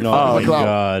comedy. Oh my Clown.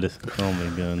 god. Oh my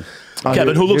god.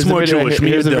 Kevin, who looks Here's the more video. Jewish, me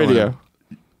or Here's the Dylan? video.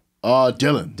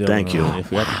 Dylan. Thank you.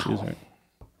 If we have to choose, right?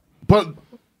 But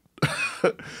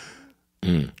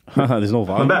There's no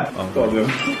volume.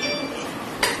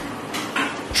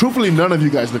 truthfully, none of you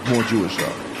guys look more Jewish,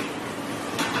 though.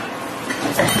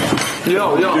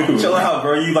 Yo. Chill out,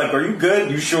 bro. You are you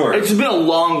good? You sure? It's been a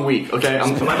long week, okay?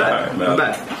 I'm back. I'm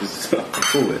back.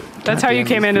 Cool it. That's how you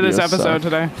came into this videos episode suck.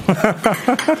 today.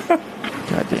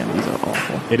 God damn, these are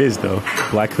awful. It is though.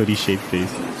 Black hoodie shaped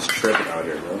face. It's tripping out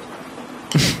here, bro.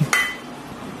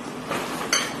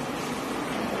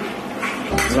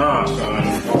 Nah, son.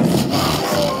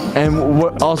 And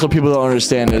what also people don't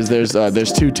understand is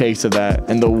there's two takes of that,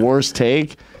 and the worst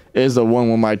take is the one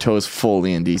with my toes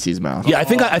fully in DC's mouth. Yeah, I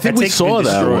think we take's saw been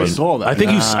that destroyed. one. Saw that. I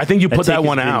think you put that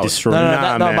one out. Destroyed. No,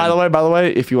 Nah, man. By the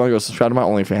way, if you want to go subscribe to my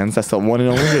OnlyFans, that's the one and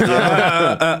only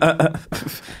video.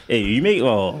 Hey, you make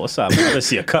what's up? Let's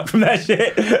see a cut from that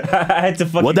shit. I had to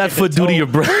fucking What'd that get the foot do to toe. your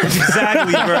brain?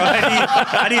 Exactly, bro.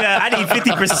 I need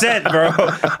 50%, bro.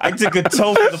 I took a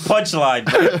toe for the punchline,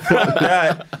 bro. Fuck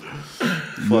that.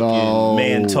 Fucking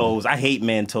man toes. I hate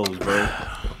man toes, bro.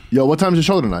 Yo, what time's your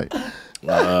show tonight?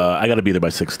 I got to be there by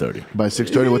 6:30. By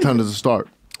 6:30. What time does it start?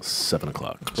 7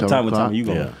 o'clock. What time are you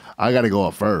going? Yeah. I gotta go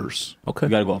up first. Okay.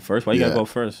 You gotta go first. Why you gotta go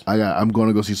first? I'm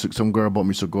gonna go see some girl bought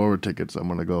me Segura tickets. I'm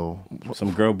gonna go.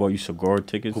 Some girl bought you Segura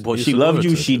tickets. bought If you she loved Segura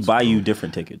you, she'd tickets? buy you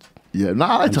different tickets. Yeah, nah,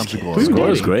 I like Tom Segura.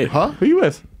 Segura's great. Huh? Who you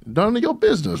with? None of your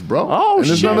business, bro. Oh, and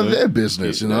it's shit. none of their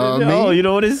business. You know what I mean? Oh, you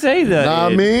don't want to say that. Nah, I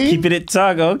mean. Keeping it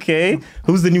talk. Okay.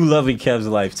 Who's the new love in Kev's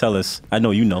life? Tell us. I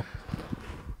know you know.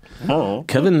 Oh.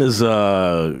 Kevin is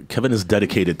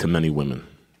dedicated to many women.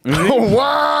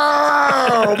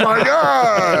 Wow! My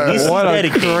God! What a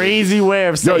crazy way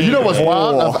of Yo, saying you know what's it.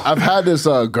 wild? I've had this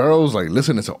girls like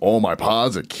listening to all my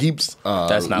pods. It keeps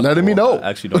That's not letting me cool. know.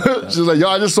 I actually don't like that. She's like, yo,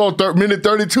 I just saw minute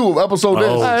 32 of episode this.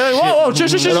 Hey, whoa,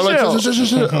 chill. And I'm like, chill.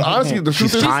 Honestly, the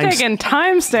truth is, She's taking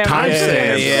timestamps.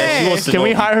 Timestamps. Yeah. She wants to Can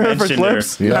we know hire her for mention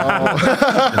clips? yo,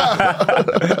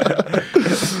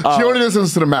 She only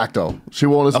listens to the Mac though. She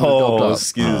won't listen to the Dope Dog.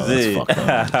 Excuse me.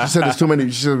 She said there's too many.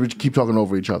 She said we keep talking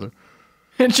over each other.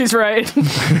 And she's right. I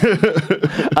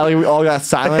think we all got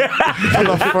silent for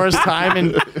the first time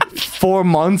in 4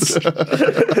 months.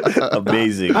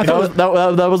 Amazing.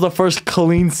 That was the first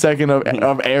clean second of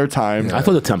airtime. I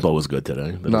thought the tempo was good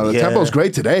today. No, the tempo's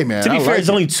great today, man. To be I fair, like it's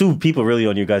it. only 2 people really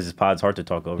on your guys' pod. It's hard to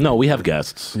talk over. No, we have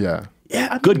guests. Yeah.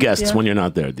 Yeah, Good guests when you're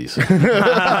not there, DC.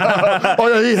 Oh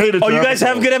yeah, he hated. Oh, you guys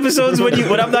have good episodes when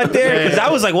I'm not there? Because I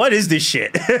was like, what is this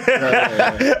shit?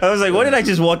 I was like, what did I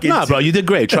just walk into? Nah, bro, you did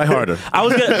great. Try harder. I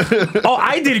was gonna. Oh,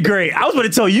 I did great. I was going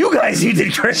to tell you guys you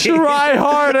did great. Try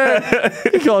harder.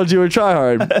 He called you a try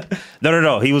hard.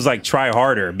 No. He was like, try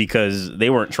harder because they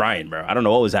weren't trying, bro. I don't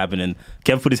know what was happening.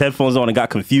 Kevin put his headphones on and got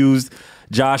confused.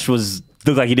 Josh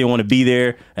looked like he didn't want to be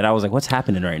there, and I was like, "What's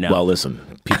happening right now?" Well, listen,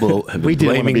 people have We been didn't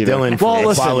wanna blaming be there. Dylan for Well, the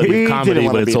listen, quality we of comedy, didn't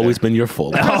wanna but it's be always been your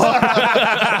fault.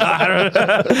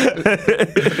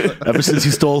 Ever since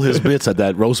he stole his bits at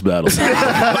that roast battle,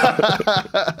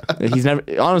 He's never.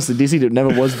 Honestly, DC never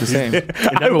was the same. it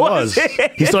never was.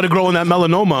 He started growing that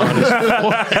melanoma on his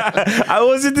I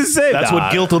wasn't the same. That's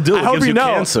what guilt will do. I It hope gives you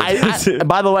know. cancer.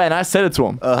 By the way, and I said it to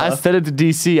him. I said it to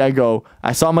DC. I go.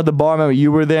 I saw him at the bar. Remember,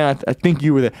 you were there. I think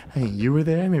you were there. Hey, you were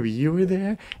there. Maybe you were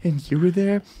there, and you were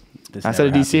there. I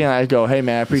said to DC, and I go, "Hey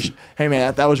man, I appreciate. Hey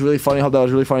man, that was really funny. I hope that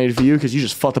was really funny for you because you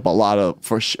just fucked up a lot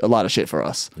of shit for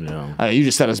us. Yeah. You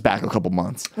just set us back a couple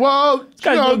months. Well,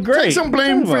 guy's doing great. take some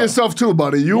blame for yourself too,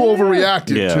 buddy. You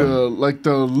overreacted Yeah. to like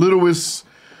the littlest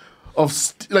of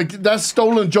like that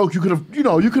stolen joke. You could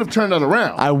have turned that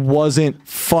around. I wasn't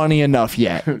funny enough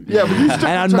yet, yeah, but you still and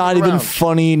I'm turned not it even around.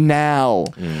 funny now.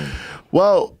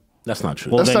 Well, That's not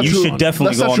true. Well, That's then not you true. should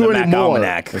definitely That's go not on the true Mac anymore.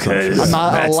 Almanac. I'm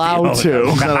not allowed to.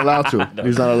 he's not allowed to.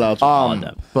 He's not allowed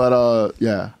to. But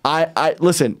yeah. I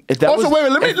listen. If that Also, was,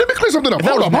 wait, let me clear something up.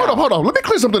 Hold up. Let me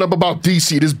clear something up about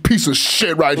DC, this piece of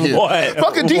shit right here. What?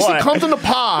 Fucking DC What? comes in the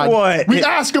pod. What? We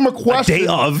ask him a question. day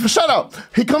of? Shut up.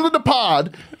 He comes in the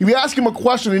pod. We ask him a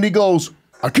question, and he goes,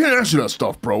 I can't answer that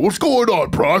stuff, bro. What's going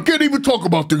on, bro? I can't even talk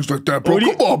about things like that, bro.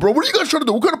 Come on, bro. What are you guys trying to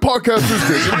do? What kind of podcast is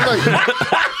this? And I'm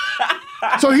like,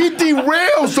 so he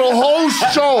derails the whole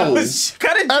show.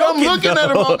 Kinda And I'm joking, looking at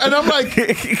him, and I'm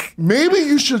like, maybe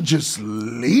you should just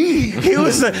leave. He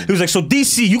was like, so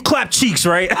DC, you clap cheeks,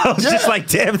 right? I was just like,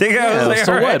 damn, nigga. I was like,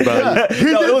 so all what, right.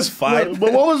 bro? No, it was fine.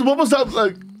 But what was up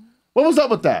like? What was up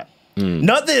with that?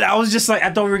 Nothing. I was just like,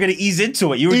 I thought we were gonna ease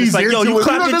into it. You were just like, yo, into you it.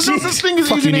 clap your there's no cheeks. such thing as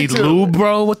Fuck, you easing need into it. lube,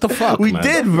 bro? What the fuck, We man?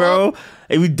 did, bro.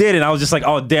 And we did, and I was just like,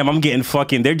 oh damn, I'm getting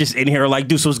fucking. They're just in here like,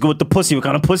 dude, so what's good with the pussy? What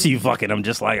kind of pussy you fucking? I'm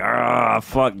just like,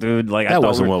 fuck, dude. Like I That thought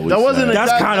wasn't what we That said. wasn't That's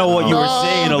exactly- kind of what you were No,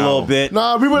 saying a little bit.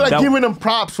 Nah, we were like That- giving him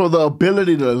props for the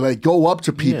ability to like go up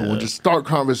to people Yeah. and just start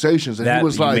conversations, and That he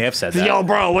was you like, may have said that. yo,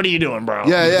 bro, what are you doing, bro?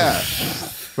 yeah,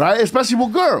 right, especially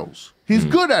with girls. He's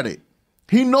good at it.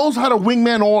 He knows how to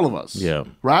wingman all of us. Yeah.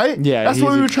 right. Yeah, that's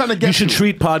what we were trying to get. You should to.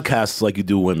 treat podcasts like you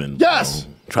do women. Yes,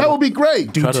 Try that to- would be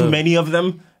great. Do Try too to- many of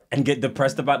them and get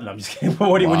depressed about it. No, I'm just kidding.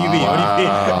 What do you mean?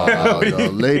 What do you mean?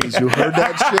 Yo, ladies, you heard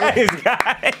that shit? This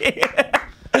guy.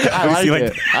 I liked like-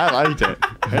 it. I liked it.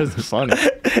 It was funny.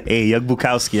 Hey, Young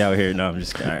Bukowski out here. No, I'm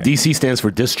just kidding. All right. DC stands for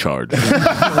discharge.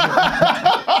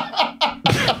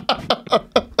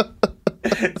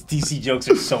 DC jokes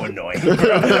are so annoying.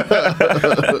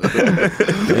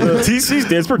 DC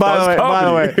stands for By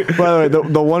the way,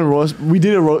 the one roast we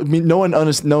did a roast. No one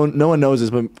knows this,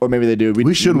 but or maybe they do.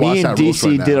 We should watch Me and that roast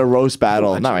DC right did now. a roast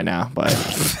battle. Not right now, but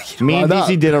me and Why not?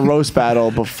 DC did a roast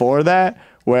battle before that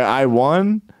where I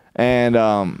won and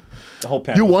The whole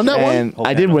panel. You won that one? and Whole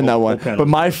I did panel, win that whole one. panel. But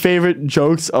my favorite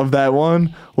jokes of that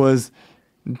one was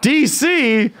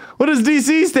DC. What does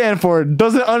DC stand for?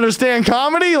 Doesn't understand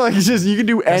comedy? Like it's just you can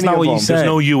do any not of what you them. said. There's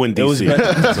no you in It was DC. good.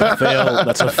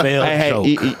 That's a failed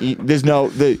Hey, joke. there's no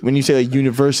when you say like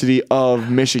University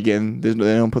of Michigan, they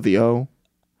don't put the O.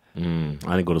 I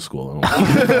didn't go to school.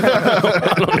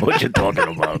 I don't know what you're talking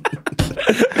about.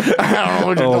 I don't know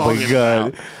what you're Oh my talking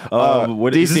god. about.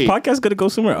 What is this DC. podcast gonna go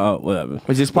somewhere? Oh, whatever.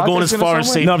 Is this We're going podcast as gonna far as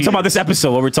somewhere? St. No, I'm talking about this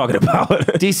episode. What we're talking about. I'm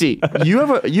DC, you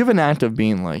have an act of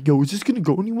being like, yo, is this gonna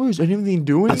go anywhere? Is anything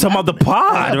doing? talking about the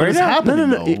pod But right it's now. happening,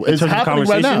 no. though. In It's terms of happening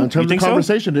right now. conversation? In terms You of think so?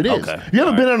 conversation, it is. Okay. You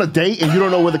ever been on a date and you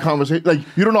don't know where the conversation, like,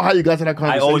 you don't know how you got to that I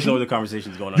conversation? always know where the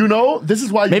conversation's going on. You know, this is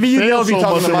why you Maybe you fail know if you're so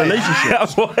much talking in about-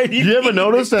 relationships. What? You ever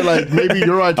notice that, like, maybe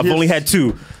your ideas... I've only had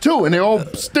two. two, and they all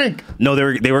stink. No,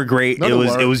 they were great. No, it they was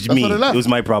weren't. it was That's me. why they left. It was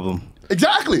my problem.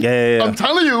 Exactly. Yeah. I'm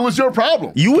telling you, it was your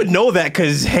problem. You would know that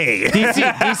because hey,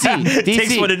 DC,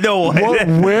 takes one to know one. What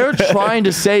we're trying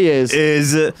to say is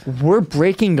is we're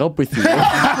breaking up with you.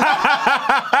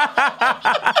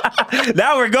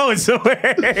 Now we're going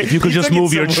somewhere. If you could just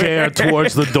move your chair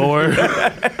towards the door.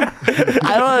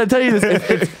 I don't want to tell you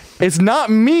this. It's not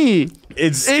me.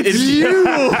 It's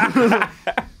you.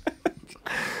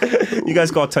 You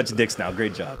guys call touch dicks now.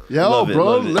 Great job. Yo, Love it, bro,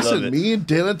 love it, love listen, it. me and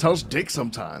Dylan touch dick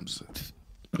sometimes.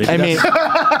 I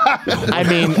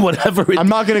mean, whatever. I'm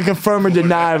not going to confirm or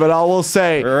deny, but I will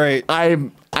say, Right.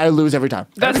 I lose every time.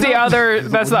 That's the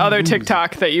other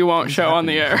TikTok that you won't show on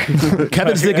the air.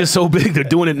 Kevin's dick is so big, they're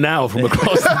doing it now from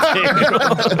across the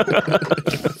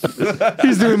table.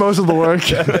 He's doing most of the work.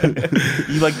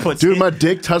 You like put Dude, my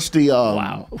dick touched the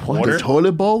Water? the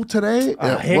toilet bowl today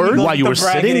at Here work. go Why, you with were the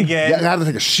bragging sitting? again. Yeah, I had to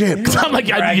take a shit, bro. I'm like,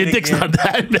 your dick's not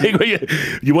that big.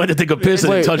 You went to take a piss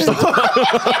and Wait. it touched the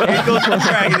Here goes the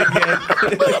bragging again.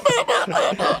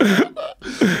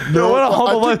 No, what a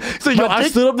humble I life. So, yo, I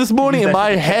stood up this morning and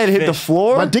my head hit the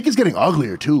floor. My dick is getting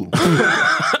uglier too.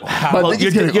 My dick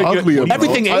is getting you're- uglier. bro.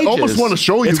 everything I ages. almost want to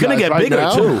show you. It's gonna guys get right bigger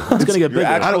now. too. It's gonna get bigger.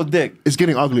 Actual dick. It's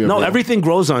getting uglier. No, bro. everything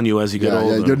grows on you as you get Yeah,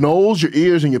 older. your nose, your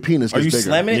ears, and your penis Are gets you bigger.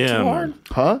 slamming it Yeah, too man. hard?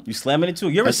 Huh? You slamming it too?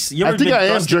 You ever I been think I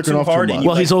am thrusted jerking too off too hard and much. you,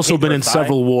 Well, he's like, also hit been your in thigh?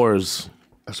 several wars.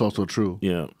 That's also true.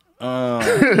 Yeah.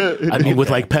 I mean,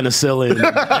 with like penicillin.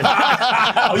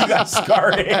 Oh, you got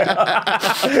scarring.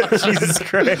 Jesus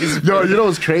Christ. Yo, you know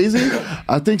what's crazy?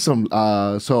 I think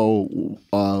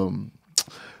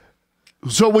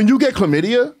so when you get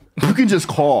chlamydia, you can just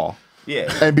call.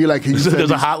 Yeah. And be like, can you send There's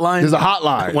a these- hotline? There's a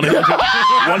hotline.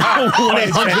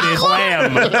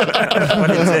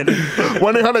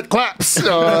 1-800 claps.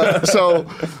 So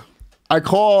I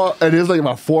call, and it's like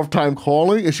my fourth time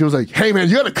calling, and she was like, "Hey man,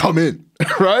 you gotta come in,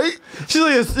 right?" She's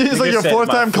like, it's like your said fourth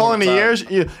my time calling in a year.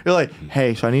 fourth You're like,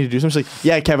 hey, so I need to do something. She's like,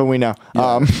 yeah, Kevin, we know.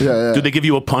 Yeah. Do they give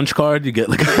you a punch card? You get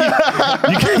like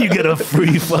you get a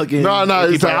free fucking. No,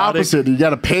 it's the antibiotic? opposite. You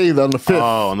gotta pay on the 5th.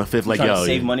 Oh, on the 5th, like Trying yo, to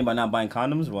save money by not buying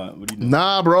condoms? What do you do?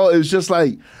 Nah, bro, it's just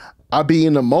like I be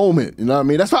in the moment. You know what I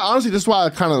mean? That's why, honestly, that's why I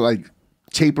kind of like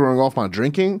tapering off my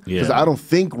drinking because Yeah. I don't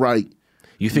think right.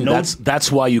 You think No.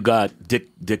 that's why you got dick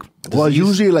Well, disease?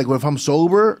 usually, like if I'm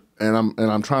sober and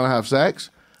I'm trying to have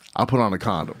sex, I put on a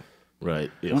condom.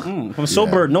 Right. Yeah. If I'm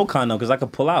sober, no condom, because I can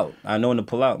pull out. I know when to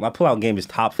pull out. My pull out game is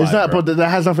top 5. It's not, bro. but that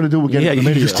has nothing to do with getting Yeah, you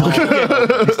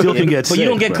chlamydia. still can get But you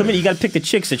don't sick, get bro. chlamydia. You got to pick the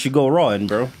chicks that you go raw in,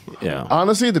 bro. Yeah.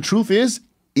 Honestly, the truth is,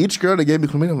 each girl that gave me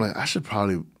chlamydia, I'm like, I should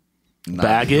probably not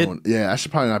Bag be it? doing- Yeah, I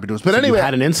should probably not be doing this. But You anyway,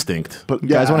 had an instinct. but You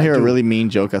guys want to hear I a do. really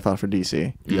mean joke I thought for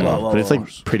DC? Yeah. But it's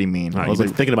like pretty mean. All I right, was you've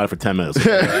like, been thinking about it for 10 minutes.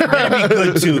 That'd be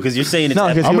good, too, because you're saying it's No,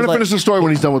 'cause epic. I'm he was gonna like- finish the story when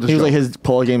he's done with this. he was joke. like his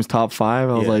pull game's top 5.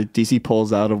 I was Yeah. like, DC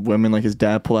pulls out of women like his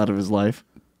dad pulled out of his life.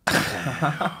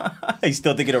 He's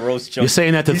still thinking of roast jokes. You're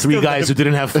saying that to He's 3 still guys who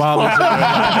didn't have fathers in their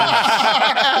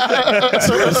lives.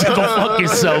 So go fuck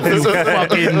yourself, you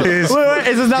fucking Wait,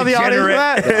 is this now the audience for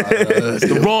that? it's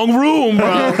the wrong room,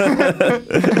 bro.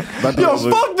 Yo,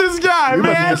 fuck this guy,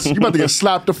 man. You about to get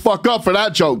slapped the fuck up for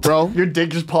that joke, bro. Your dick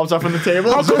just pops up from the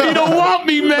table. How come you don't want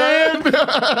me, man?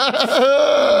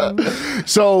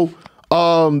 So,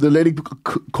 the lady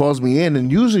calls me in,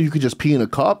 and usually you could just pee in a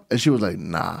cup, and she was like,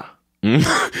 "Nah."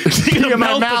 She gonna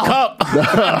melt the cup.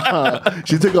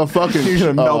 She took a fucking You're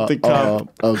gonna melt the cup.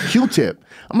 a Q-tip.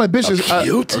 I'm like, bitch, it's a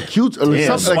Q-tip,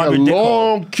 Damn, something like a swipe your dick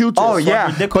long Q-tip. Oh, yeah.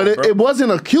 Your dick but hole, bro. it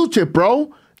wasn't a Q-tip,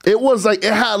 bro. It was like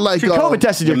it had like She COVID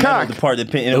tested your cock. The part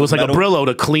that It was like a Brillo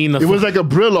to clean the. It was like a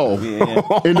Brillo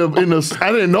in the.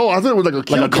 I didn't know. I thought it was like a like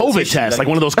a Q-tip. COVID test, like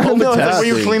one of those COVID No, it's like tests.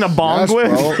 where you clean a bong Yes,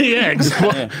 with. bro. Yeah,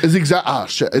 exactly. It's exact. Ah,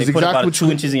 shit. It's They put exactly about 2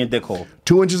 inches in your dick hole.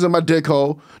 2 inches in my dick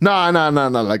hole. Nah,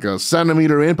 like a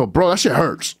centimeter in. But bro, that shit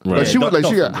hurts. Like Right. she was like,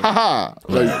 Don't she got ha.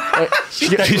 Like,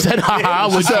 She said, "Ha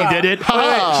when she did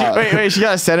it." Wait, she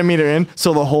got a centimeter in,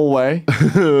 so the whole way.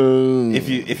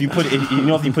 If you put it,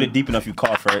 if you put it deep enough, you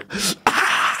cough, right?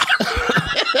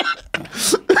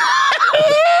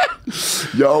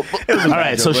 yo. All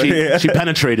right, so she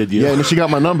penetrated you. Yeah, and then she got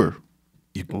my number.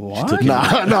 What? Nah,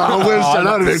 I wish I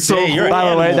know it's so Say, you're cool. an By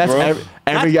the way, animal, that's bro.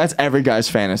 every guy's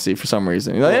fantasy for some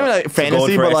reason. Not even like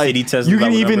fantasy, for but like STD test you without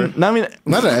can even number? not even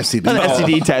Not an STD. not an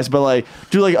STD test, but like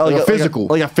do like a physical.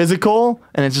 like a physical,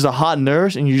 and it's just a hot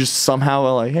nurse, and you just somehow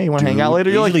are like, hey, you want to hang out later?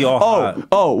 You're like, usually all hot.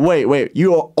 oh, wait,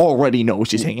 you already know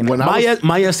she's hanging out. When I was,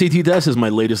 My STT test is my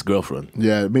latest girlfriend.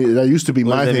 yeah, that used to be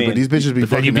my does that thing, but mean? these bitches be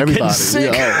then you fucking be getting everybody.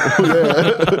 sick. Yeah.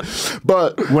 Yeah.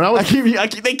 But when I was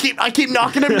I keep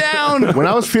knocking him down. when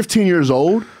I was 15 years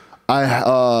old, I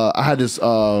had this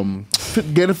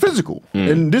get a physical,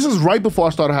 and this is right before I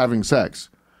started having sex,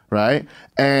 right?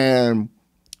 And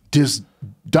this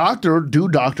doctor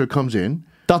comes in,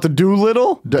 Dr.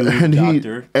 Doolittle.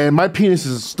 Doctor. and my penis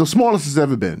is the smallest it's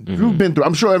ever been. You've been through.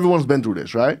 I'm sure everyone's been through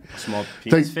this, right? Small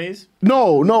penis Like- phase.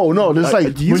 No. This like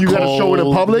when you gotta show it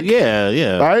in public.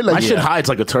 Yeah. Right? Like, my shit hides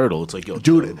like a turtle. It's like, yo,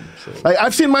 dude. Like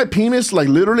I've seen my penis like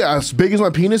literally as big as my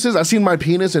penis is. I've seen my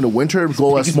penis in the winter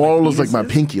go as small as like my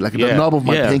pinky, like the nub of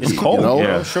my pinky. It's cold. You know?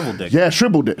 Yeah, shriveled dick. Yeah,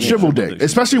 shriveled dick.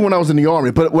 Especially when I was in the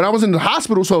army. But when I was in the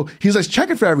hospital, so he's like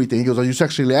checking for everything. He goes, "Are you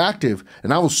sexually active?"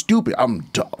 And I was stupid. I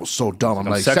was so dumb. I'm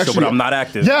like, sexual, but I'm not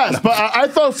active. Yes, but I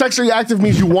thought sexually active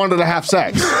means you wanted to have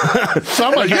sex. So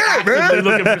I'm like, yeah, man.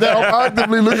 I'm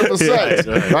actively looking for sex,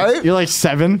 right? You're like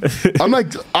 7. I'm like,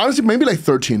 honestly, maybe like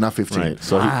 13, not 15. Right.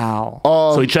 So Wow.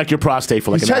 so he checked your prostate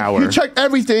for like an hour. He checked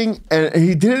everything, and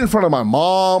he did it in front of my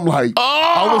mom. Like,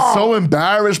 I was so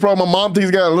embarrassed, bro. My mom thinks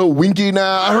he's got a little winky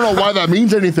now. I don't know why that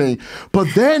means anything. But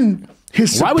then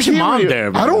his Why was your mom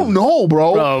there, bro? I don't know,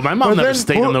 bro. Bro, my mom never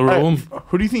stayed in the room.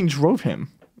 Who do you think drove him?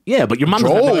 Yeah, but your mom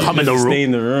doesn't have to come in the Stay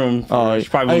in room. the room. Oh, She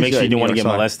probably would make sure you didn't want to get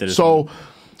sorry. molested. Or So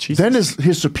Jesus. then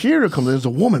his superior comes in. There's a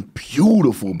woman,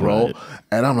 beautiful, bro. Right.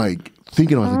 And I'm like,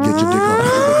 thinking I was like, get your dick on.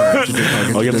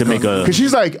 Oh, you have to make a Because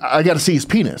she's like, I got to see his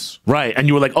penis. right, and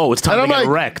you were like, oh, it's time And to I'm get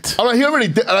like, wrecked. I'm like, he already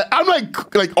did. I'm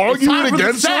like arguing time for the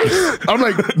against sex. her. I'm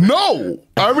like, no,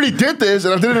 I already did this,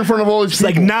 and I did it in front of all these It's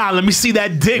like, people. nah, let me see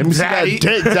that dick, Let me see that daddy.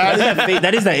 dick, daddy.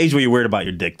 that is that age where you're worried about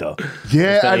your dick, though.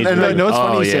 Yeah, and You like, know what's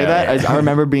funny you yeah, say that? yeah. I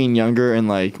remember being younger and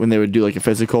like when they would do like a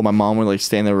physical, my mom would like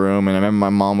stay in the room, and I remember my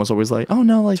mom was always like, "Oh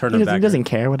no, like Turn he her doesn't, back, he doesn't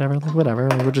care, whatever, like whatever,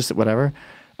 like, we're just whatever."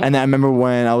 And then I remember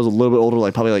when I was a little bit older,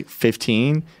 like probably like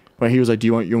 15, where he was like, "Do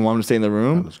you want your mom to stay in the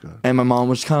room?" And my mom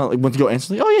was kind of like went to go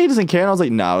answer, like, "Oh yeah, he doesn't care." And I was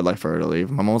like, "No, I would like for her to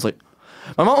leave." My mom was like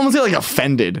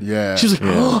offended. Yeah. she was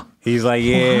like, He's like,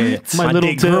 yeah, my little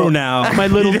dick dill- grew now. my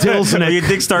little dill's When your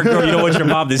dick start growing, you don't want your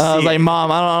mom to see I was it. like,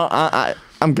 "Mom,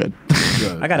 I'm good."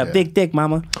 I got a big dick,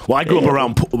 mama. Well, I grew up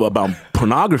around about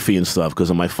pornography and stuff because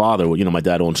of my father. You know, my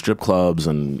dad owned strip clubs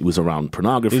and he was around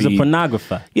pornography. He's a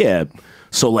pornographer. Yeah.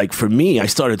 So, like, for me, I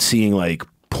started seeing, like,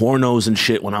 pornos and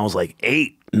shit when I was, like,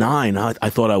 8, 9. I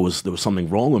thought there was something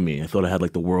wrong with me. I thought I had,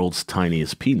 like, the world's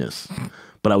tiniest penis.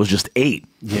 But I was just 8.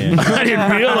 Yeah. I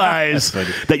didn't realize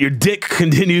that your dick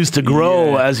continues to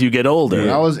grow as you get older. when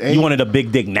I was 8. You wanted a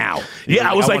big dick now. Yeah,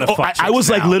 I was like, wanna fuck I chicks was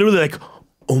like now. literally like,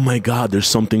 oh my God, there's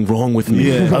something wrong with me.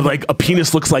 Yeah. Like a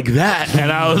penis looks like that,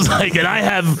 and I was like, and I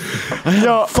have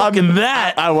Yo, fucking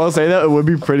that. I will say that it would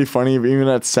be pretty funny if even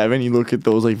at 7 you look at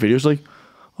those like videos like,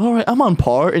 all right, I'm on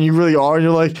par, and you really are, and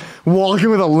you're like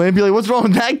walking with a limp. You're like, what's wrong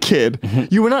with that kid?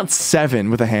 You were not 7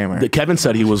 with a hammer. Kevin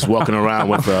said he was walking around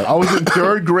with I was in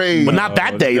 3rd grade. but not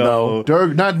that day though.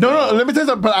 No. Let me tell you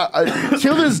something. But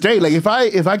till this day, like if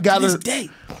I got This it, day.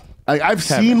 like I've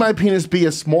seen my penis be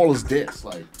as small as this.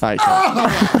 Like All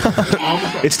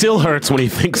right, It still hurts when he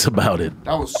thinks about it.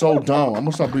 that was so dumb. I'm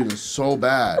gonna start bleeding so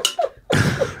bad.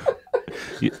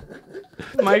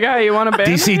 My guy, you want a band?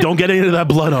 DC, don't get any of that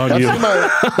blood on you.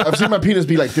 I've seen my penis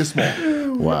be like this small.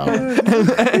 Wow.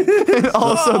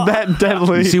 also that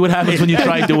deadly. You see what happens when you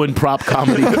try doing prop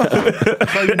comedy?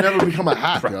 It's like you never become a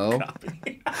hack, yo.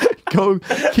 Go,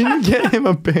 can you get him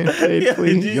a Band-Aid,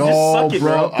 please? Yo, suck it,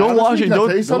 bro. bro. Go wash Honestly, it. can I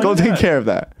tell you something? Go take care of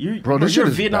that. Bro, this shit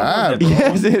is bad, bro.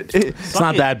 Yes, It's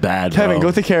not that bad, Kevin,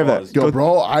 bro. go take care of that. Yo,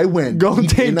 bro, I went. Go deep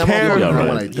take in that care of You'll be motherfucker all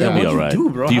when I right. did. You'll be all right. do,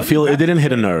 bro? Do you How'd feel you it didn't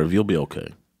hit a nerve? You'll be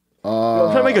okay. I'm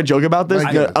trying to make a joke about this.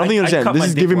 I don't think you I understand. cut This my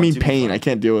is dick giving me once, it was pain. fine. I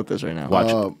can't deal with this right now. Watch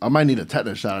it. I might need a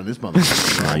tetanus shot on this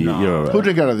motherfucker. Nah, you're all Who right.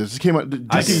 drank out of this? This came out.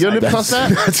 DC, your lips on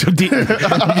that? That's what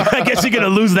I guess you're gonna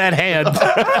lose that hand.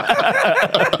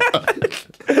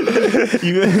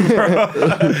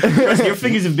 Your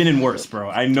fingers have been in worse, bro.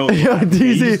 I know. that. Yo,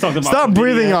 You just talked DC, about stop the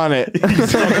breathing video. on it.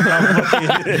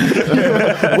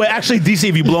 Well, actually, DC,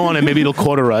 if you blow on it, maybe it'll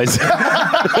cauterize. Thank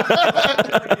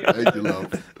you,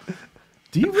 love.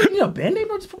 Do you really need a Band-Aid,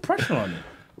 bro? Just put pressure on it.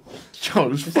 Yo,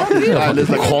 this fucking guy is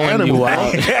like an Calling animal. you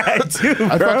out. Yeah, I do, bro.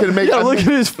 I fucking make. Yo, I look at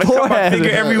make- his Cut my forehead. finger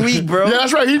every week, bro. Yeah,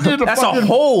 that's right. He did the That's fucking. a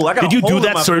hole. I got Did a you hole do in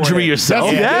that my surgery forehead.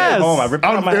 yourself? Yes. Yeah, at home. I ripped it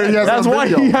out of my head. That's why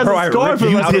he has Bro, a I scar ripped for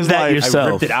it the out rest of of his that life. yourself. I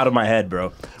ripped it out of my head,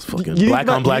 bro. It's fucking You black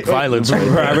think on black that- violence. Bro,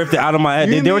 I ripped it out of my head.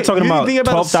 You They were didn't talking think- about you didn't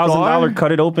think about a $12,000, scar?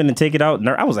 cut it open and take it out.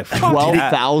 I was like, fuck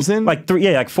 12,000? Like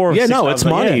 3, like 4 or Yeah, 6. no, it's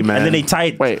money, man. And then they tie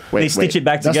it. Wait, they stitch it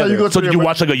back That's how together. you go So to did you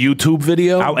watch like a YouTube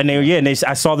video? And I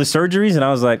saw the surgeries and I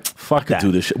was like, fuck that.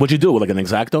 Do this shit. What'd you do with like an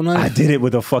X-Acto knife? I did it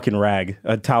with a fucking rag,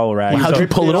 a towel rag. How'd you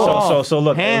pull it off? So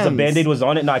look, it was a Hands. Band-Aid was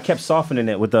on it. No, I kept softening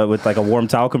it with like a warm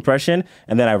towel compression,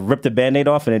 and then I ripped the Band-Aid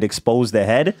off, and it exposed the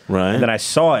head. Right. And then I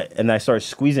saw it, and I started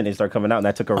squeezing it, and it started coming out, and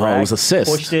I took a rag. it was a cyst.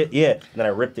 Pushed it, yeah. And then I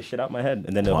ripped the shit out my head,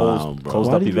 and then the Wow, holes bro.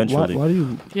 closed up eventually. Why do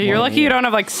you? Yeah, you're lucky you don't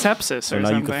have like sepsis So or now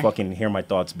you something. can fucking hear my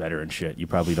thoughts better and shit. You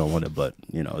probably don't want it, but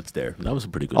you know it's there. That was a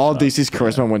pretty good All shot. DC's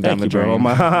charisma went down Thank the you, bro.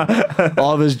 drain.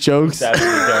 All of his jokes.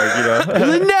 Absolutely, Derek.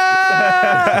 you know.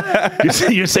 No.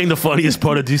 You're saying the funniest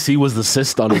part of DC was the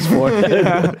cyst on his forehead.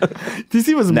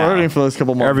 DC was murdering for those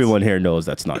couple months. Everyone here knows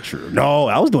that's not true. No,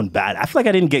 I was doing bad. I feel like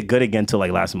I didn't get good again until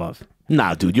like last month.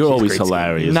 Nah, dude, you're always great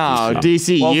hilarious. No,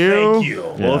 DC, Well, you. thank you.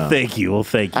 Yeah. Well, thank you. Well,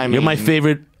 thank you. I mean, You're my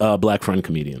favorite black friend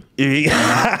comedian. And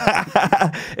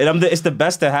it's the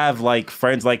best to have like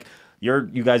friends like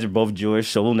you guys are both Jewish,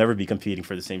 so we'll never be competing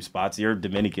for the same spots. You're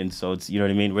Dominican, so it's, you know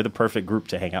what I mean? We're the perfect group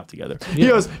to hang out together. He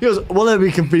goes, we'll never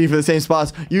be competing for the same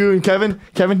spots. You and Kevin,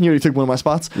 you already took one of my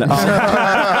spots. So,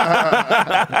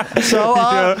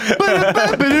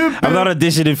 I'm not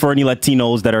auditioning for any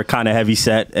Latinos that are kind of heavy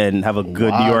set and have a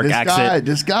good New York accent.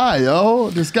 This guy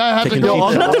has to Taking go.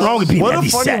 There's nothing wrong with being what a heavy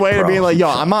funny set, way bro. of being like, yo,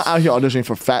 I'm not out here auditioning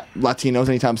for fat Latinos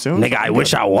anytime soon. Nigga, I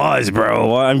wish I was, bro.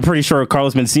 Well, I'm pretty sure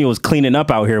Carlos Mencia was cleaning up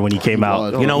out here when he came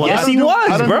out. You know what? Yes, he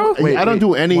was, bro. I don't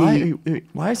do any.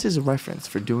 Why is this a reference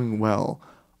for doing well?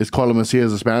 Is Carlos Mencia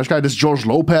a Spanish guy? This is George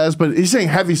Lopez, but he's saying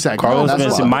heavy set. Carlos That's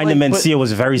Mencia, why. Mind the Mencia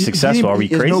was very successful. Are we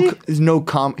crazy? There's no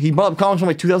he brought up comments from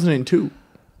like 2002.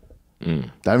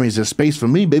 That means there's space for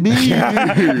me, baby. You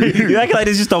act like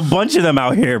there's just a bunch of them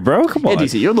out here, bro. Come on. Yeah,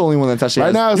 DC, you're the only one that's actually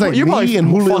Right now, it's like me and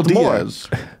Julio Diaz.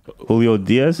 Julio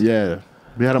Diaz? Yeah.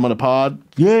 We had him on the pod.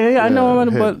 Yeah, I know him,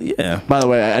 him. but yeah. By the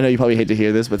way, I know you probably hate to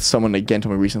hear this, but someone again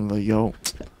told me recently, like, yo,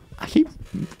 I keep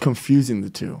confusing the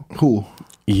two. Who?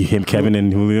 Him, Kevin,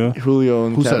 and Julio. Julio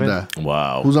and Who Kevin. said that?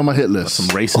 Wow. Who's on my hit list? Some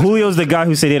racist. Julio's the guy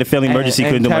who said he had a family emergency,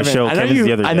 couldn't do my show. I know, Kevin's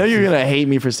the other I know guy. you're going to hate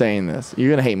me for saying this. You're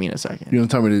going to hate me in a second. You gonna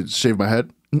tell me to shave my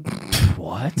head?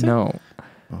 What? No.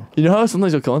 You know how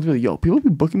sometimes you'll come up to me like, yo, people be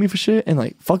booking me for shit and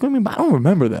like fucking with me, but I don't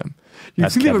remember them. You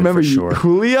That's think they Kevin remember for you, sure.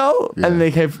 Julio? Yeah. And they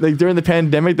have like during the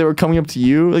pandemic they were coming up to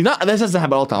you. Like not this doesn't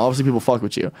happen all the time. Obviously people fuck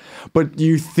with you. But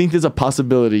you think there's a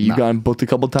possibility you've gotten booked a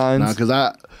couple times? Nah, because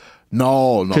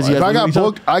no. Because If I got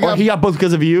booked, he got booked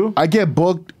because of you? I get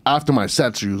booked after my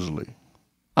sets usually.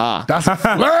 Ah. That's a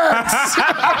flex.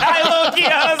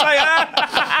 I was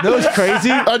like, You know what's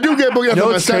crazy? I do get booked You after know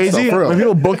my what's sets. crazy? Though, for When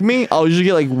real. people book me, I'll usually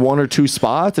get like 1 or 2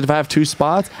 spots. And if I have 2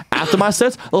 spots after my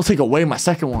sets, they'll take away my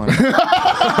second one.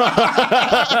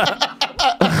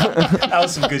 that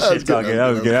was some good shit talking. That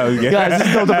was good. Guys, this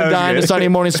is Built Up and Dying, the Sunday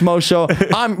morning smoke show. We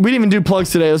didn't even do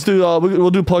plugs today. Let's do.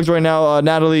 We'll do plugs right now.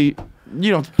 Natalie,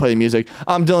 you don't have to play the music.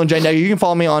 I'm Dylan J Negri. You can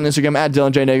follow me on Instagram at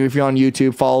Dylan J Negri. If you're on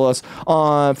YouTube, follow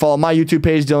my YouTube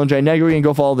page, Dylan J Negri, and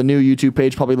go follow the new YouTube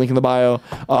page. Probably link in the bio.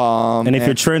 And if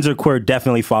you're trans or queer,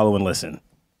 definitely follow and listen.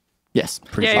 Yes.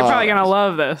 Yeah, you're probably gonna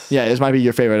love this. Yeah, this might be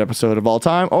your favorite episode of all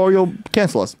time, or you'll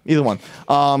cancel us. Either one.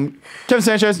 Kevin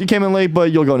Sanchez, you came in late,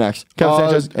 but you'll go next. Kevin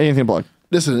Sanchez, anything to plug?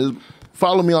 Listen,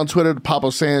 follow me on Twitter, Papa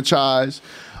Sanchez.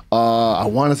 I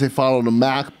want to say follow the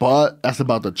Mac, but that's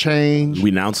about to change. We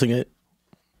announcing it?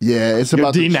 Yeah, it's You're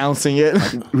about denouncing it.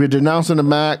 we're denouncing the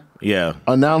Mac, Yeah.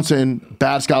 announcing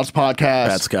Bad Scouts podcast.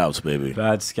 Bad Scouts, baby.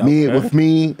 Bad Scouts. With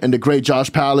me and the great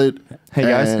Josh Pallet. Hey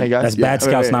guys, And- That's Bad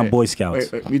Scouts, not Boy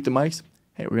Scouts. Wait, mute the mics.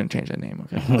 Hey, we're gonna change that name,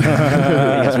 okay? I guess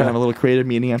we're gonna have a little creative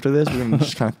meeting after this. We're gonna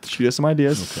just kind of shoot us some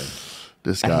ideas. Okay.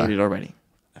 This I hate guy. it already.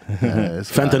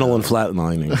 Fentanyl and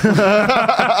flatlining.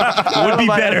 Would be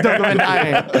better.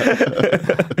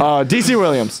 DC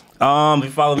Williams. You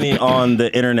follow me on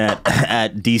the internet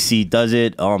at DC Does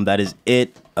It. That is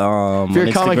it. you're On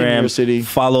a comic in Instagram, your city.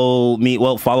 follow me.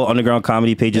 Well, follow Underground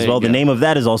Comedy page as There you well. The go. name of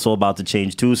that is also about to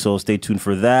change too, so stay tuned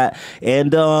for that.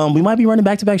 And we might be running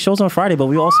back-to-back shows on Friday, but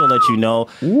we also let you know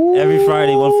every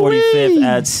Friday, 145th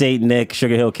at St. Nick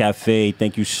Sugar Hill Cafe.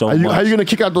 Thank you so much. How you gonna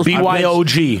kick out those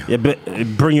BYOG. Yeah, but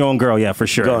bring your own girl, yeah, for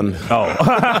sure. Gun. Oh,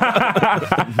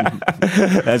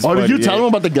 that's Oh, did you funny, tell yeah. him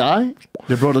about the guy?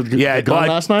 They brought a Yeah, gun but-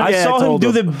 last night? I Yeah, saw I him told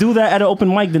do that at an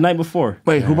open mic the night before.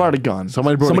 Wait, who brought a gun?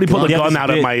 Somebody brought Somebody a gun. pulled a Yeah, gun it's out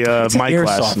of big. my It's an mic airsoft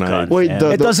last gun. night. Wait, Yeah.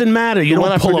 the, It doesn't matter. You the one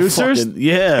don't at pull producers? a fucking...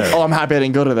 Yeah. Oh, I'm happy I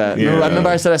didn't go to that. Yeah. I remember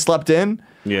I said I slept in.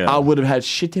 Yeah. I would have had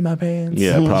shit in my pants.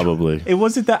 Yeah, probably. It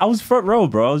wasn't that. I was front row,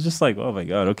 bro. I was just like, oh my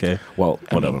god, okay. Well,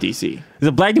 whatever. DC. There's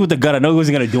a black dude with a gun. I know he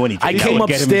wasn't gonna do anything. I That came would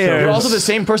get him in upstairs. trouble. You're also the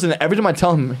same person that every time I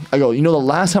tell him, I go, you know, the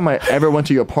last time I ever went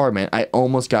to your apartment, I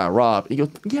almost got robbed. He goes,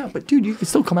 yeah, but dude, you can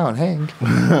still come out and hang.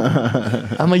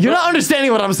 I'm like, you're not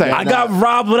understanding what I'm saying. I got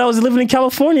robbed when I was living in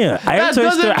California. That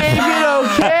doesn't make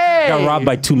it okay. Got robbed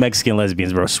by 2 Mexican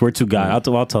lesbians, bro. Swear to God.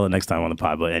 I'll tell it next time on the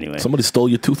pod. But anyway, Somebody stole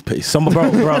your toothpaste. somebody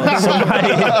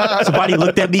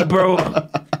looked at me, bro.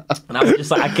 And I was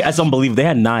just like, that's unbelievable. They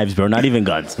had knives, bro, not even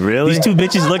guns. Really? These 2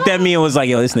 bitches looked at me and was like,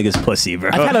 yo, this nigga's pussy, bro.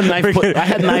 I had a knife put, I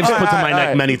had knives put to my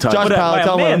neck many times. Josh But, Pallet, by a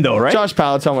tell me. man, though, right? Josh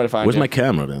Pallet, tell me where to find Where's you. my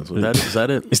camera then? Is that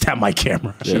it? Is that my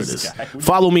camera? There it is.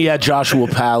 Follow me at Joshua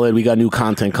Pallet. We got new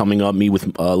content coming up. Me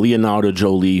with Leonardo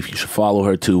Jolie. You should follow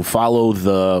her too. Follow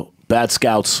the Bad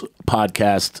Scouts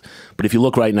Podcast. But if you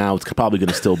look right now, it's probably going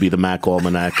to still be the Mac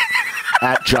Almanac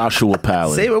at Joshua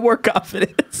Palin. Say it with more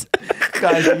confidence.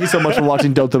 Guys, thank you so much for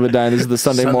watching Dope Double Dine. This is the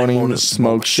Sunday morning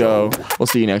smoke show. We'll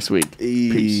see you next week.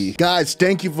 Peace. Guys,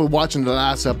 thank you for watching the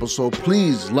last episode.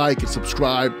 Please like and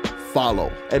subscribe,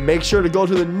 follow. And make sure to go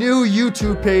to the new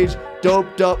YouTube page,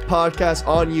 Doped Up Podcast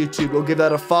on YouTube. We'll give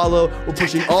that a follow. We're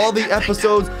pushing all the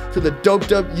episodes to the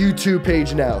Doped Up YouTube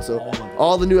page now. So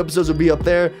all the new episodes will be up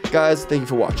there. Guys, thank you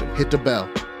for watching. Hit the bell.